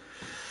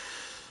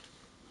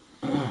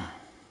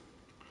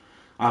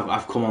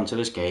I've come onto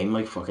this game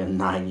like fucking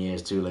 9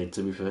 years too late,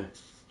 to be fair.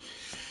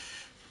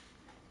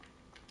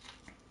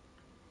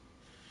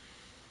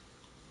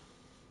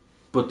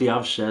 But they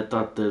have said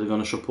that they're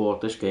going to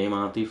support this game,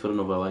 aren't they, for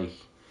another, like,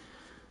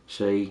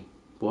 say,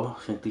 what?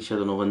 I think they said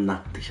another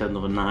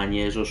 9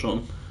 years or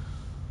something.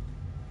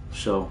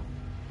 So,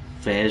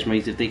 fairs,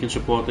 mate, if they can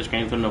support this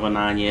game for another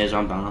 9 years,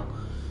 I'm down.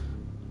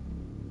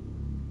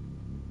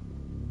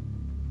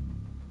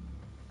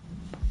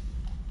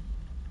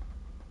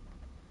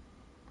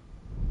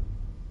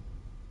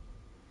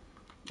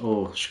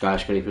 Oh,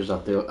 skyscrapers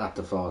at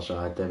the far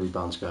side. There we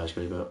ban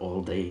skyscraper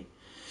all day.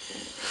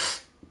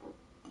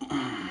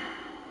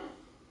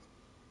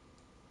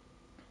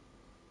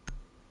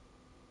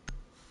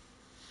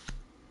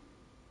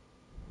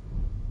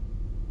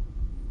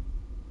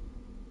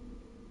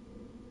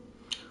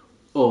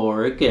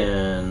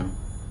 Oregon.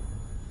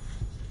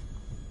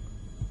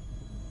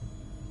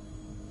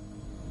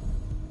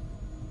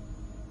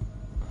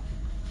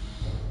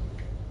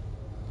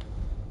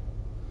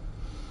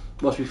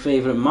 What's my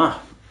favourite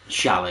map?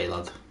 Chalet,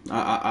 lad.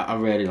 I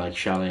really like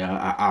Chalet.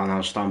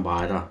 I'll stand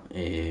by that.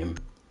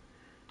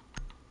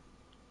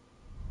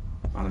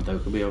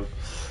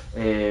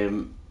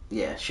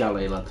 Yeah,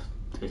 Chalet, lad.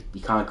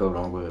 You can't go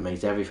wrong with it,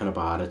 mate. Everything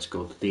about it's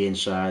good. The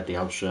inside, the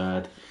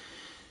outside,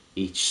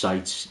 each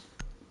site's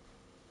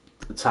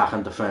attack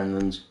and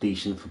defending's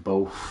decent for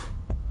both.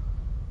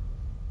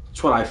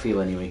 That's what I feel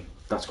anyway.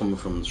 That's coming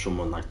from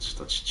someone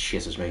that's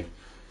shit as me.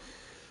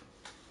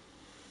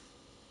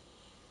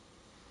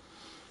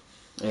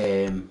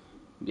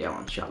 Yeah,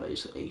 man,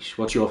 Chalet's the ace.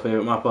 What's your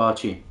favourite map,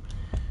 Archie?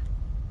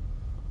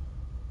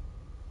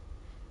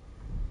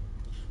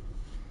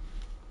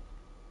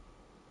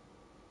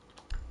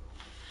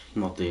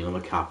 I'm not dealing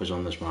with cappers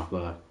on this map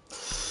there.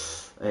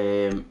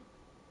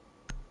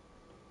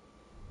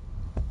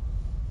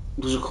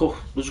 There's a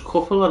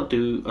couple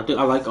that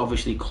I like,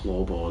 obviously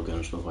Club Oregon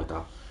and stuff like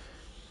that,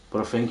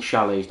 but I think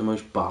Chalet's the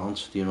most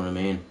balanced. Do you know what I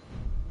mean?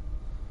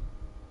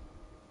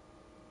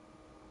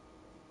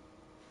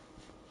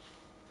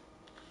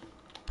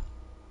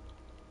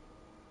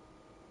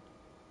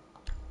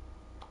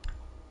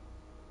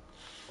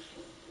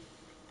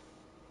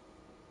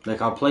 Like,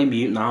 I'll play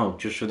Mute now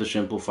just for the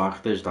simple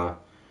fact is that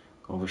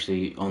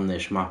obviously on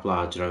this map,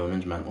 large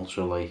droning's mental,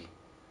 so like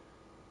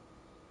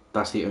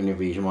that's the only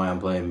reason why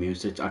I'm playing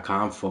Mute.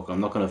 I'm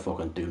not gonna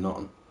fucking do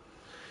nothing.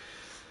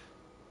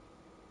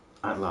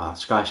 At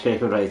last,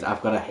 skyscraper, right?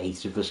 I've got a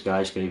hatred for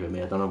skyscraper,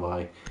 mate. I don't know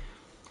why.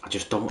 I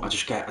just don't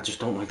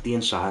like the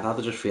inside. I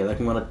just feel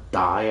like I'm gonna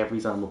die every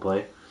time I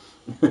play.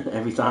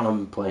 Every time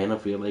I'm playing, I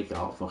feel like,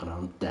 oh fucking hell,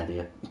 I'm dead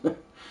here.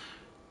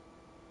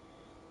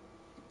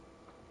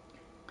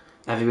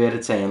 Everywhere I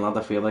turn, lad,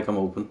 I feel like I'm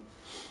open.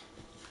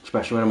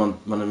 Especially when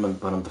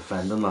I'm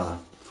defending, lad.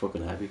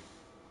 Fucking heavy.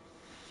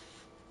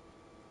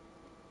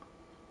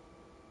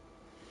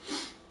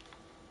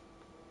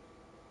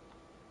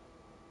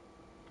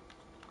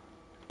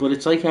 But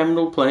it's like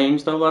Emerald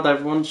Plains though, lad.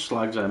 Everyone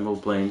slags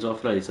Emerald Plains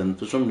off, right? And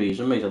for some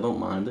reason, mate, I don't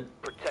mind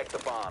it. Protect the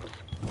bombs.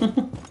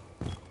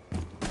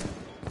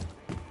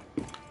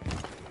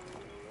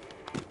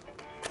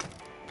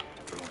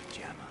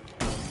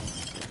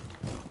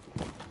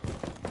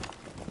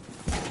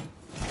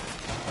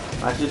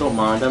 I actually don't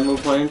mind Emerald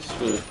Plains.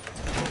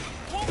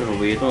 It's a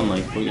weird one,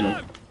 like, but you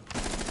know.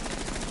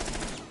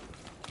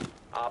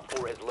 Op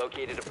 4 has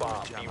located a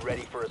bomb. Be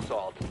ready for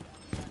assault.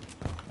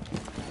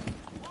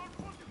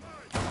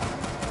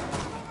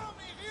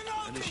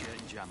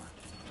 jammer.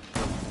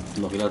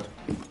 Lucky lad.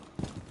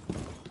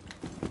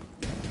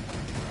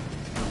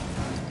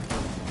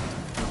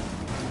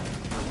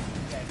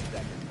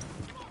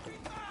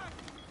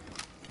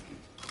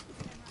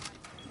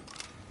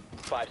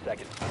 5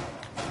 seconds.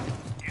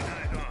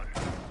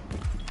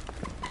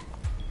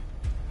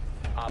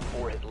 Op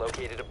 4 has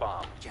located a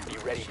bomb. Be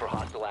ready for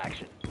hostile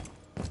action.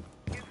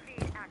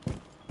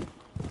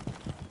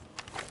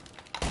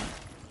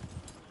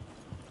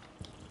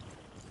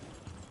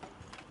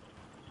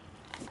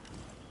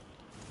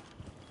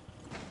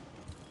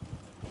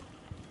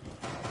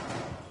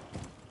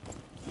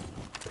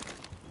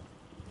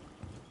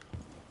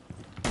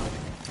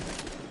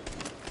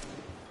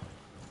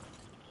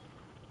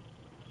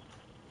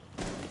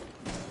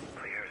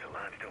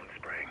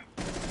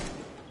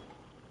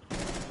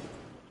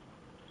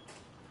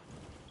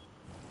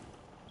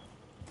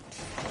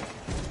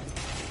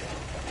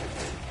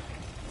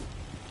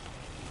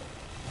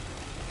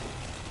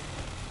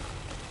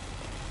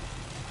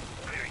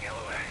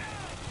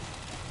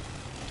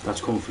 That's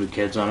come through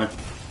kids on it.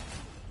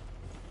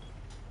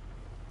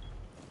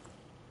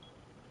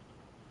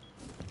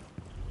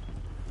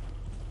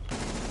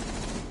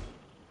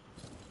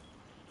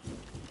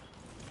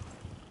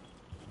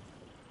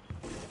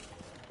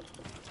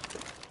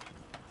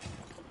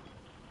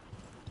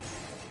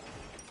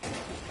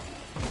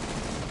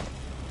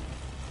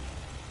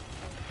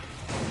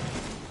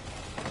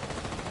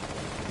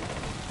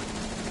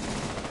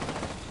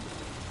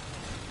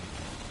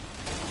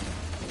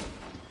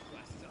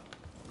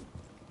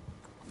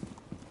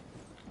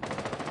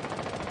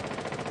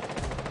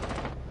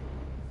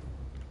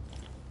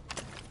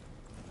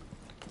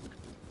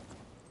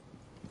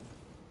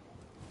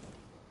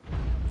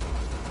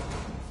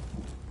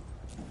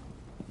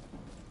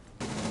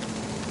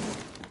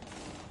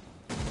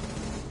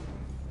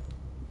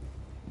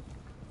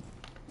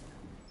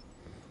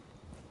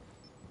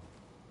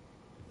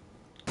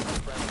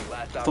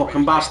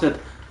 Fucking bastard.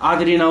 How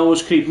did he know I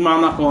was creeping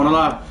around that corner,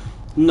 lad?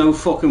 No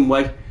fucking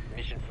way.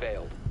 Mission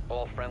failed.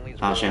 All friendlies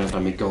Ah, shame it's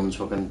got me guns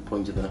fucking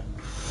pointed at it.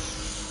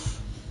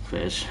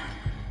 Fizz.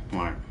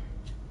 Alright.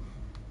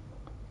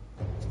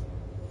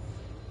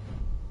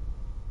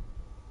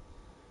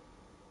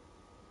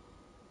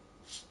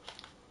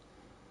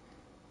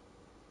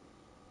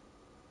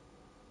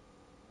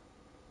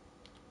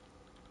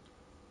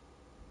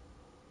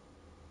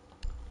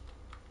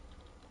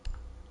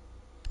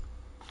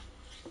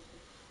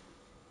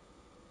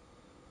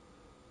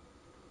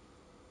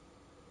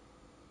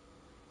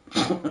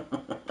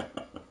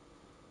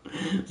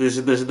 This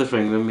is the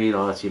thing with me,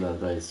 Archie,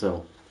 lad, right?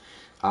 So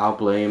I'll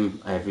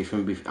blame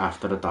everything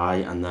after I die,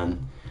 and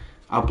then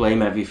I'll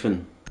blame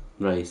everything,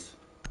 right?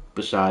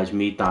 Besides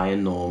me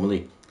dying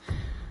normally,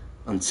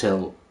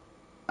 until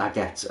I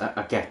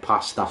get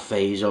past that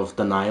phase of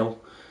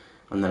denial,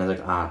 and then I'm like,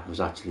 it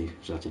was actually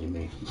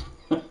me.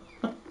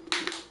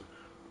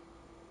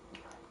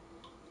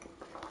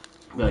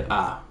 Like,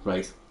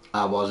 right,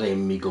 I was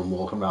aiming me gun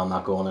walking around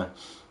that corner.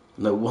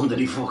 No wonder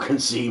he fucking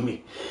see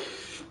me.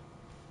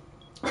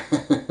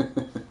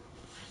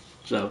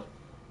 So,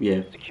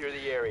 yeah. Secure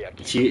the area.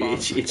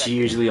 It's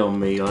usually on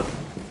me, lad.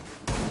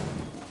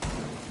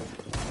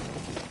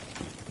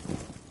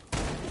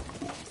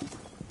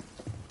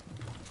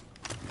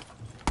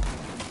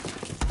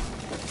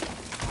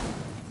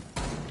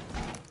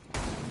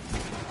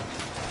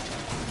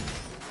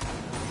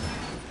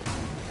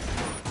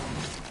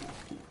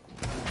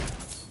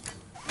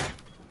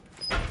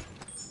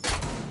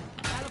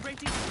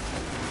 Calibrating.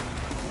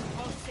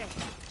 All set.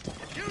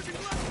 Using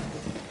glove.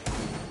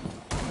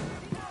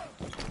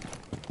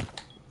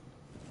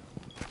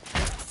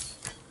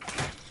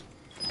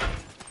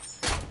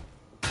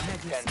 10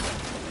 seconds.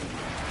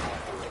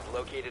 You've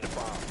located a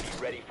bomb.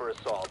 Be ready for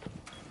assault.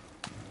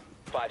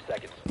 5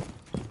 seconds.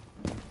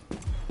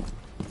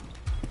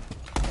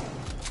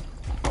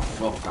 Oh,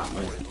 fuck that,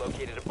 mate. You've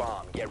located a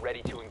bomb. Get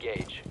ready to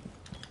engage.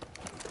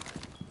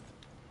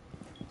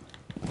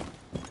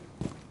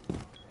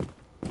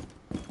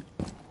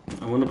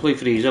 I'm gonna play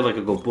Freezer like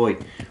a good boy.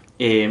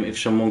 If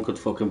someone could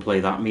fucking play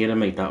that mirror,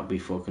 mate, that would be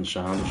fucking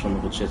sound. If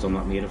someone could sit on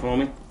that mirror for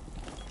me.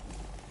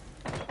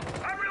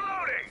 I'm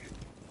reloading!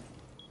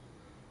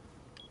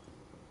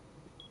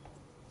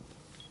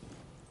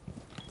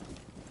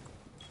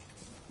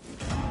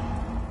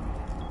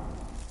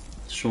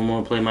 Someone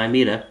wanna play my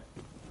mirror?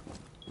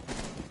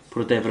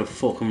 Put it there for a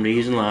fucking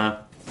reason, like.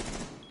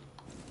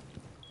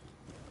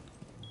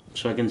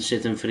 So I can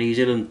sit in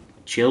Freezer and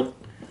chill.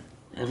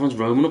 Everyone's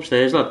roaming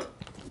upstairs, lad.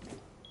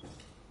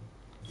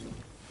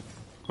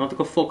 I've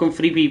got fucking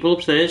 3 people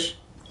upstairs.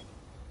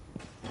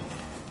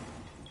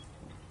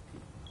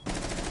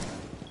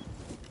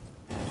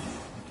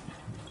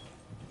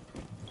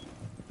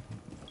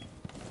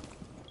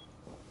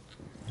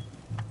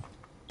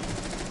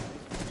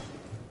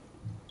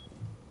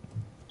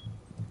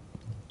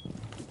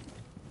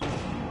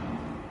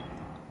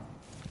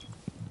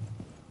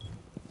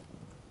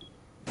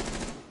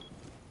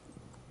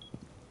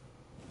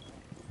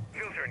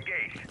 Filter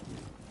engaged.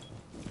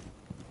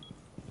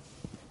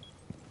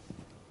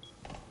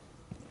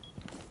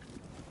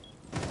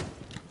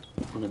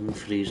 Put him in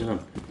freezing him.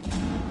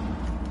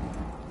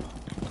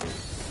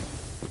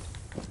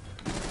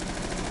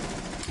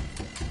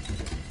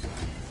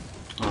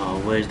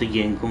 Oh, where's the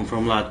yin come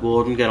from, lad?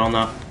 Warden, get on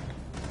that.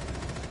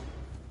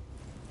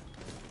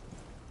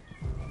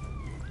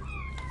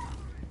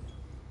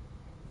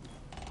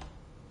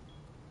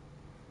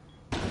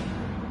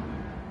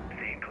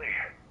 Scene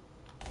clear.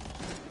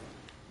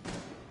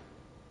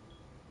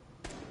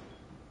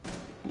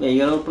 Yeah,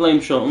 you gotta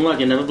blame something, lad.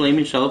 You never blame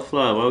yourself,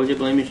 lad. Why would you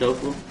blame yourself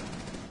for?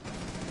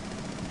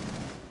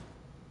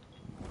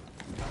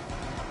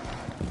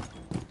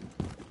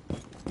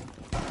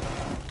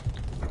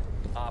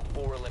 Op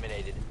 4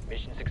 eliminated.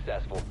 Mission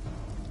successful.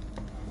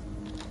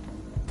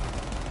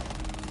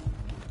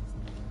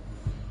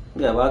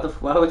 Yeah,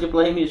 why would you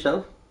blame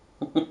yourself?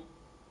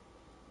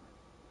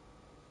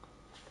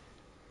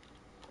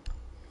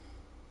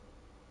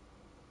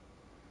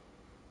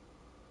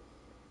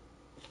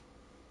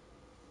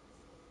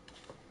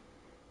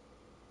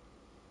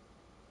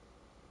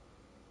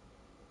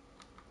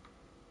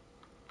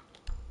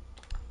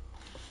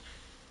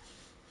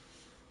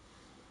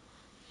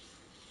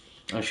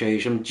 I'll show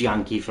you some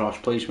janky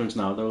frost placements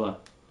now, though, lad.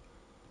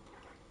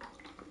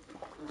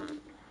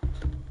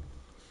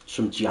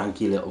 Some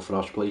janky little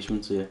frost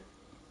placements here.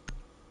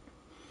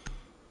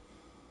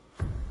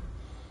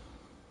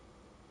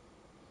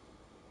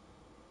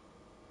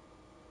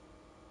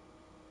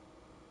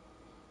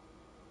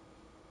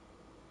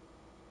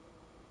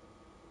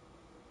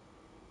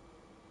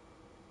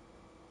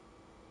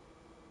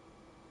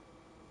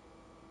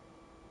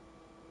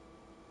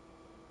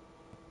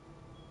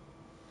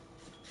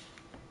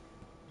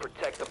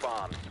 Protect the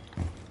bombs.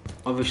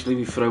 Obviously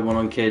we throw one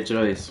on kids,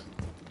 right?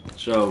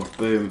 So,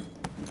 boom.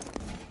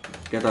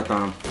 Get that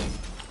down.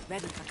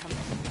 Ready for company.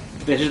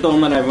 This is the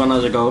one that everyone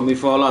has a go at me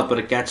for, lad, but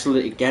it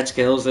gets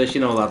kills, this,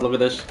 you know, lad. Look at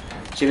this.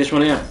 See this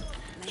one here?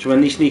 So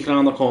when they sneak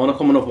around the corner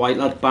coming up white,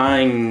 lad,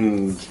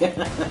 bang! Setting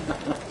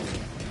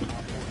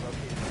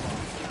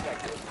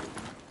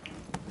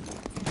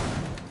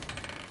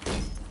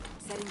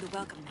the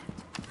welcome mat.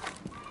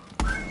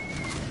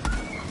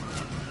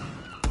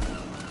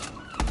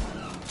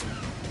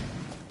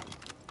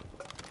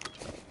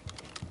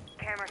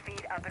 Camera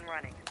feed up and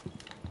running.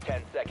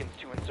 10 seconds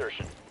to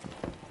insertion.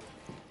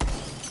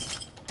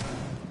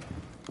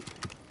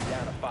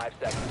 Down to 5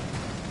 seconds.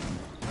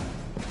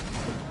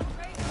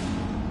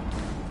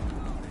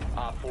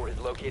 Op 4 has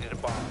located a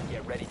bomb.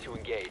 Get ready to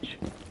engage.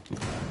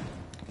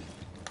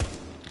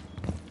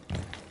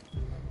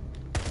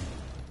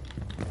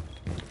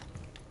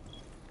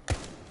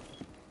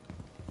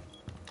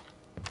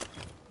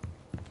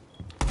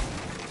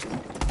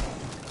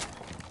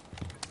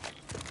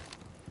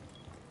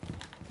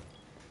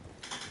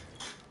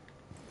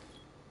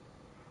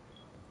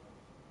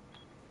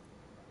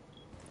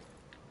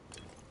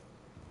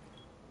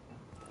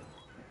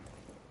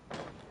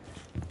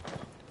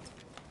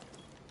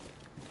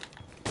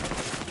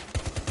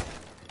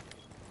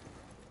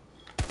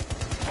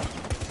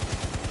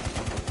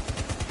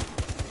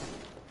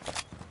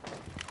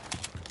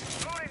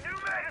 Loading new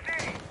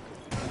magazine.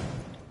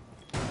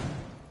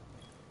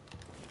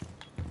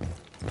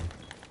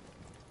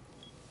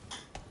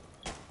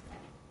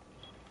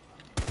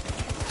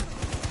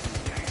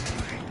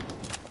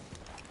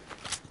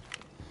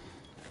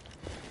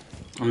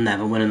 I'm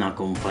never winning that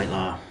gunfight,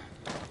 lad.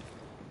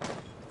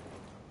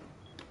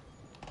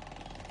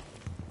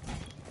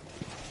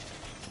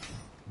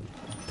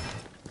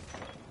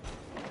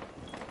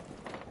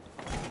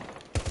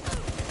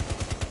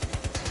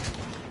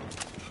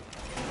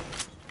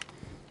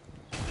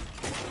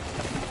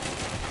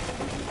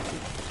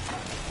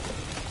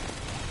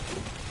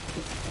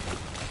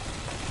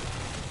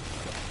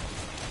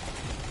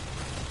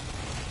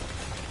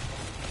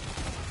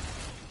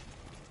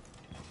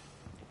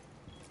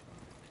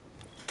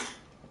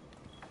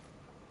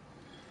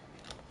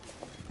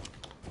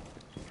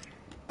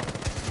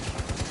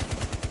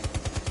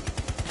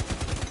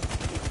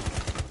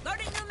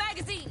 Loading new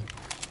magazine.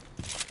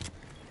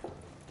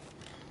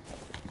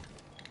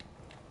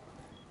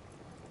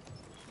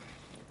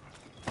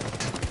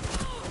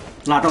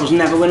 Lad, I was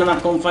never winning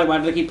that gunfight. Why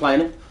did I keep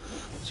playing it?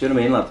 See what I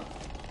mean, lad?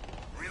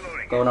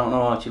 Reloading. Going out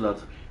now, Archie,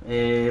 lad.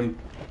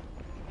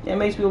 Yeah,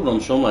 mate, we'll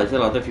run some later,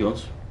 lad, if you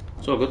want.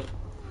 It's all good.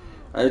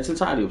 It's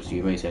entirely up to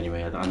you, mate,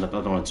 anyway. I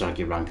don't want to drag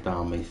your rank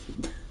down, mate.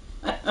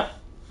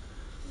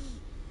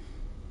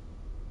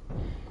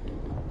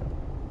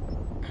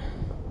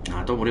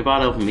 Nah, don't worry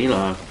about helping me,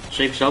 lad.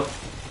 Save yourself.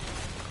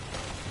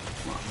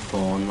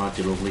 Fawn, lad,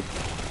 you're lovely.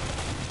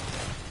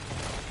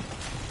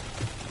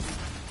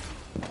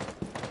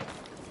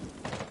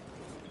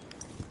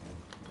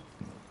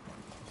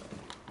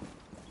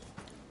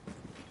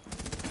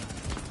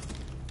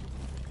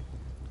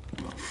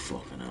 Oh,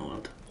 fucking hell,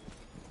 lad.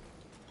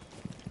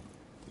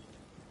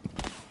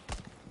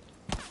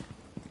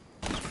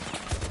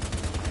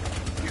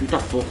 Shoot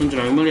that fucking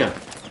drone, will ya?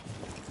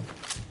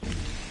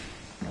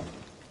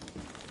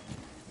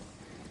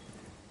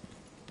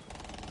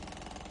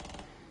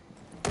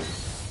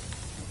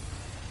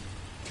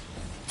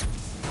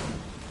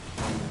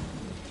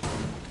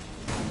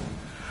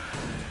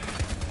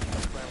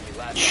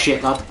 Last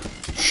Shit, lad.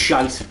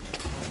 Shite.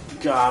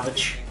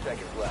 Garbage. 15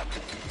 seconds left.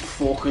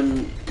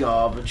 Fucking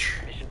garbage.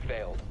 Mission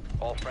failed.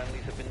 All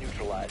friendlies have been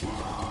neutralized.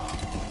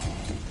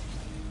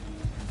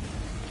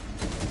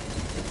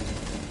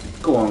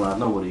 Go on, lad.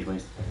 No worries,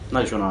 mate.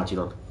 Nice one, Archie,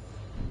 lad.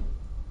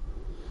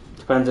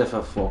 Depends if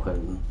I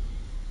fucking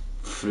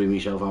threw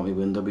myself out my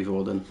window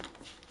before then.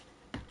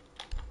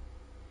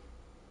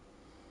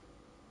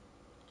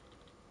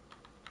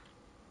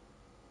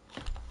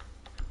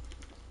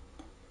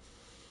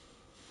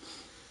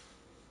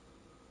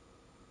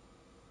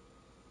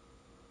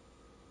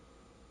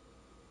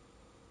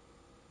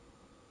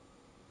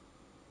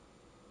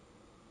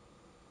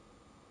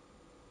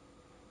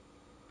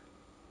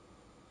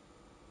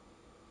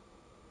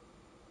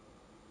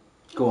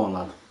 Go on,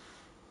 lad.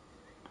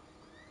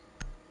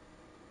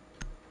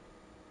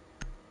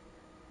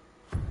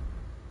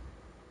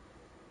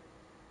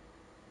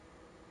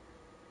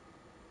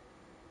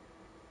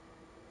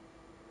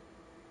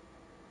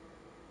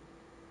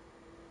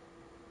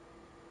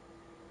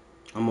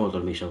 I'm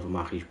ordering myself a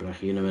Mackey's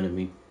brekkie in a minute,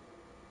 me.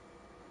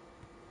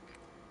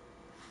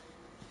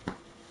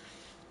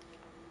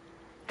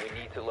 We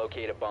need to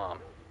locate a bomb.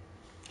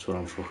 That's what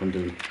I'm fucking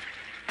doing.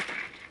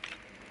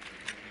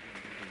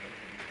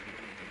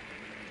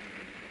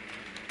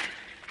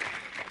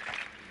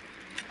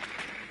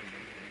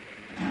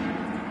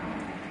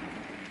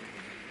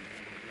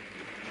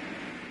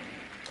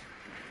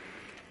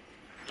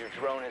 Your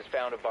drone has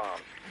found a bomb.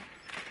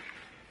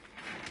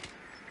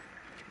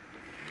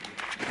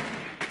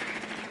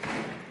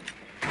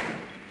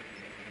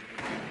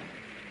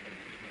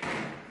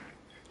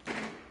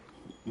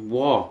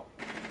 What?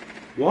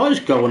 What is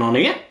going on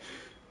here?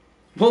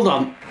 Hold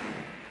on.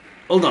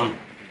 Hold on.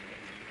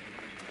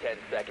 10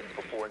 seconds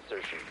before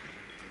insertion.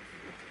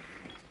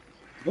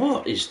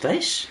 What is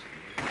this?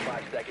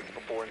 5 seconds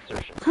before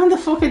insertion. What kind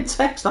of fucking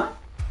text that?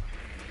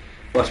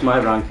 What's my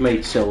rank,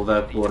 mate?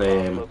 Silver, but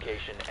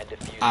Location and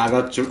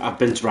defuse. I've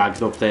been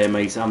dragged up there,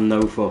 mate. I'm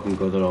no fucking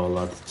good at all,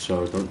 lad.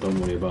 So don't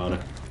worry about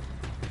it.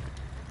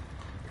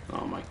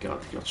 Oh my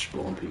god, you got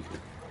spawn people.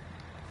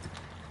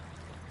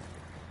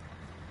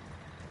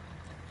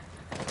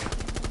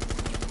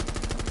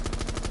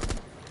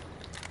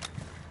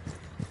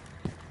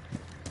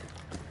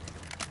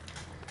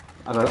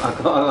 I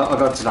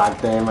got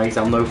dragged there, mate.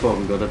 I'm no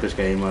fucking good at this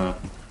game,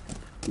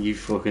 You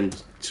fucking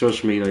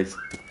trust me, mate.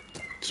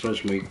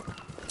 Trust me.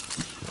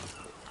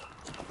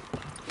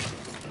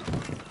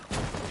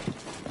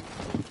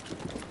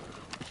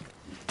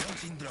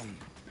 Launching drone.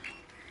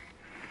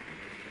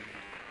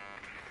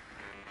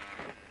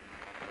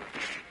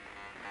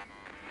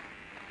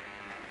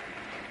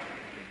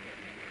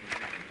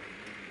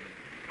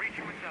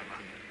 Breaching with Zephyr.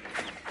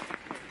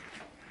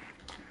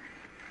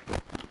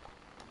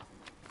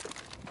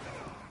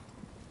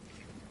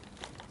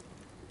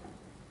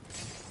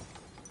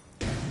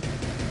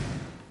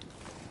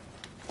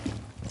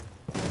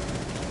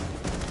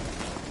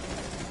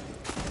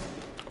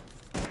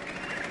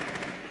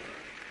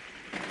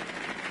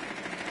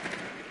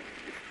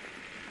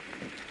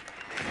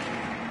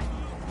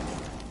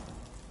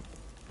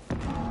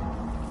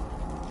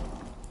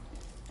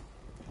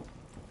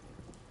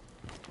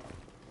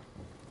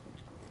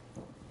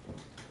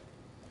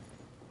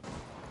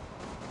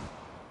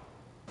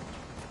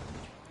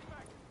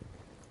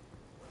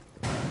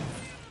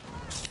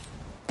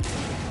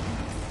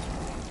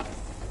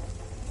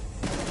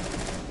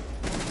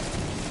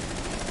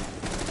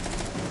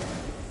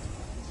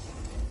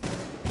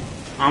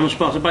 I'm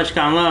spotted by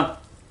Scanner.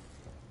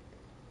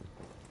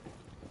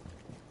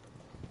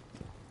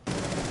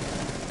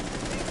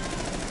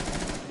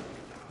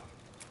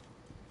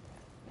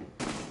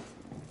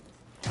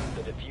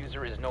 The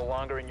diffuser is no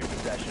longer in your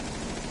possession.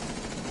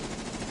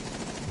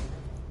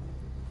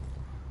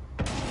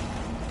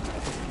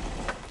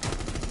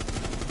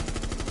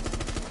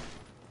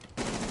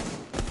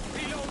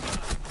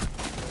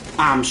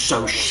 I'm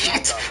so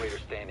shit. Operator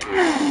standing.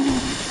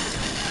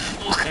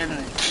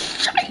 Fucking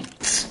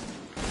shite.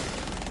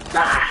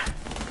 Ah.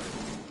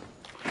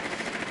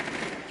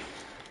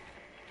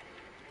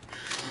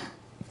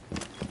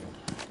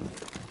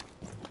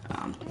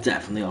 I'm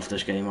definitely off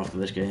this game after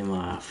this game.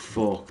 Ah,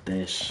 fuck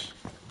this.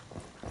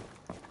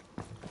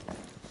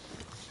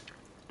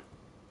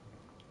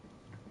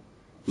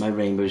 My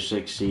Rainbow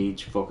Six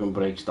Siege fucking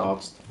break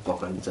starts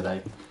fucking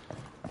today.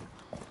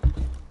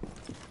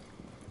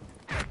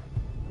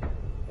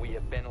 We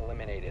have been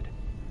eliminated.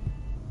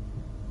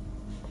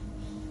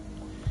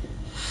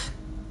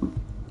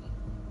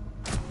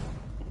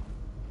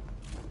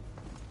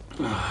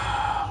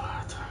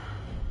 Lad.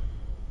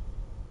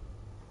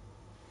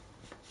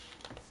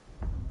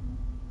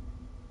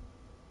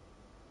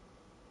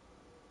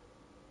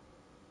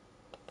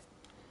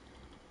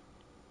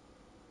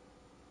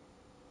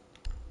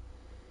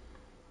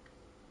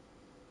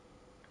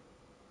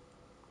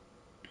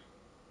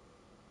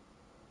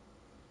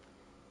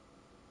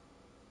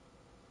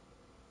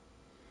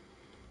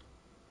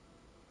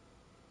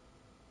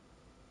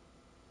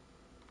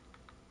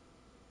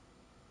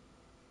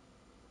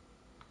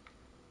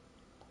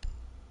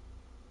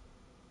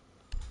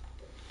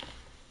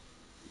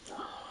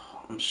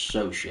 I'm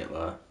so shit,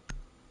 like.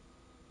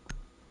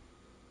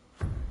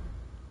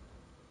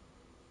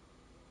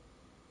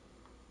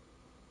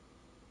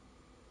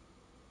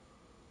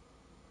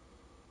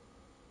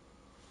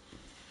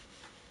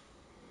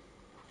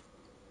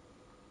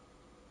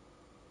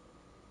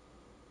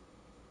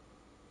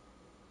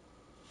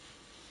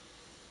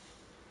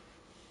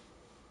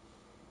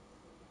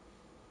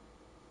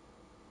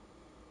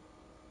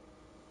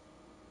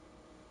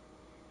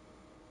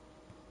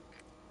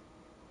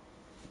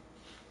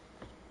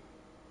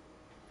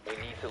 We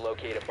need to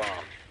locate a bomb.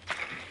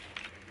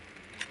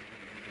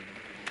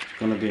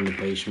 Gonna be in the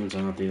basement,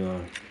 aren't they? Be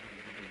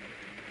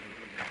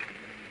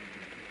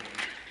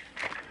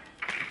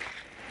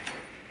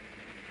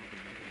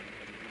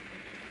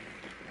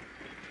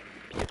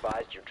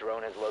advised your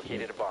drone has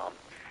located a bomb.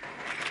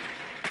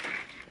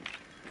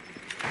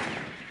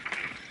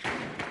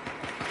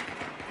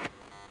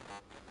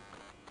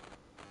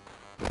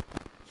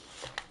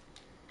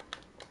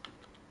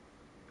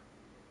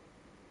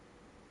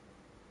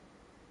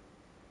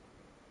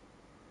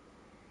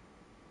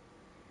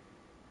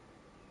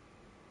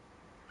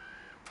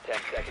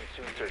 Seconds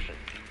to insertion.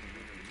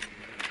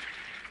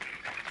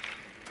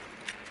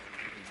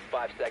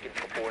 5 seconds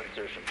before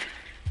insertion.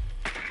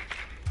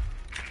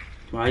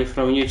 Why are you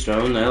throwing your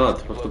drone there,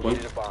 lad? What's the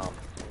point? Located a bomb.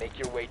 Make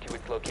your way to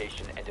its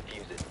location and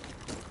defuse it.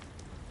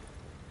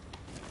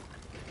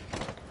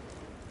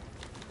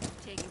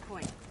 Taking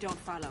point. Don't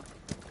follow.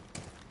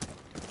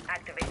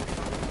 Activate.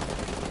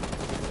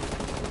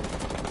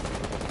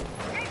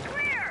 Stay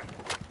clear!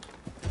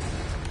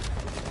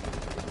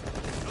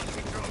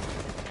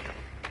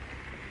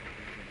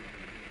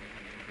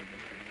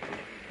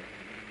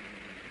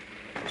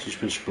 She's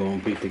been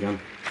spawn peaked again.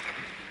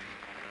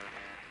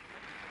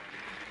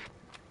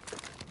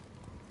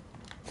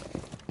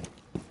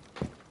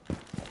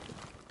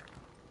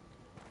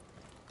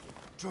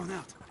 Drawn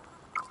out.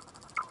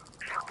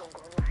 Don't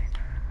go live.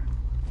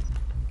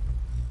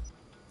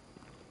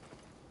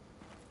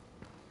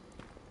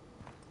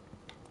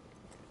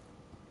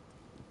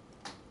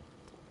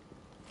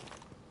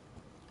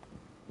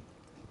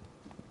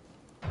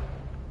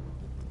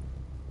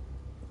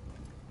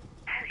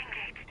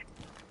 Engaged.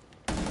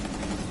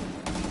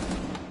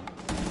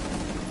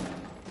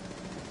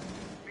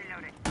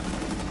 Reloading.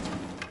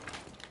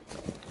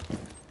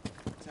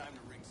 Time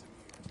to ring some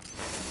ears.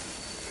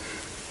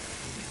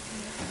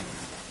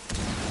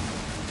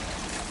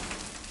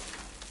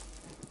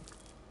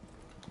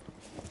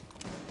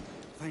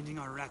 Finding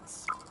our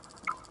rats.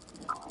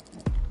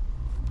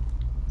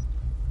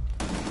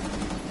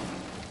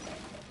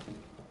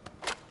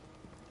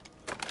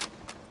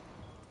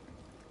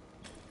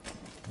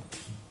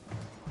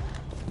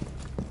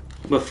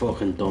 We're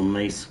fucking done,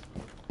 mate.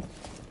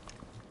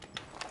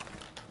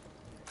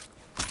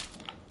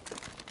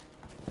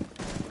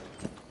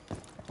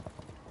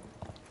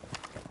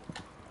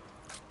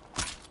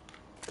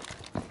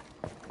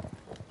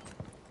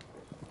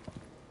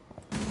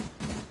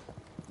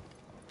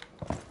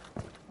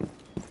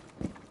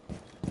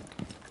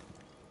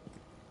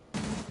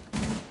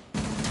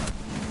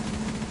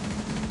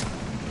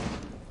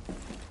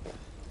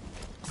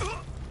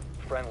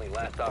 Friendly,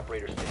 last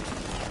operator standing.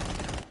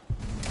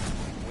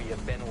 We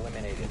have been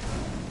eliminated.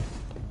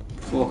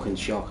 Fucking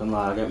shocking,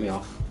 lad. Get me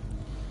off.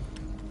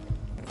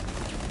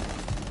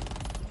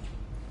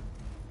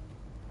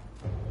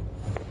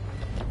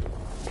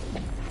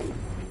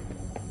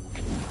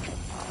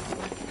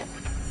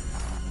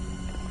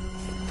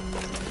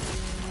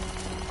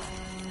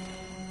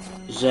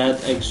 Z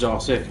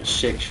Exotic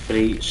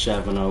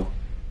 6370.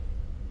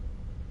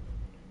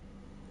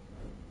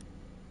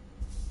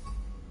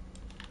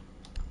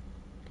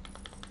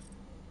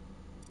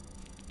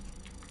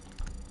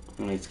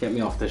 Right, get me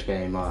off this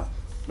game, right,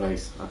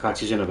 I'll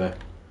catch you in a bit.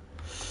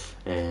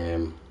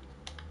 And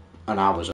I was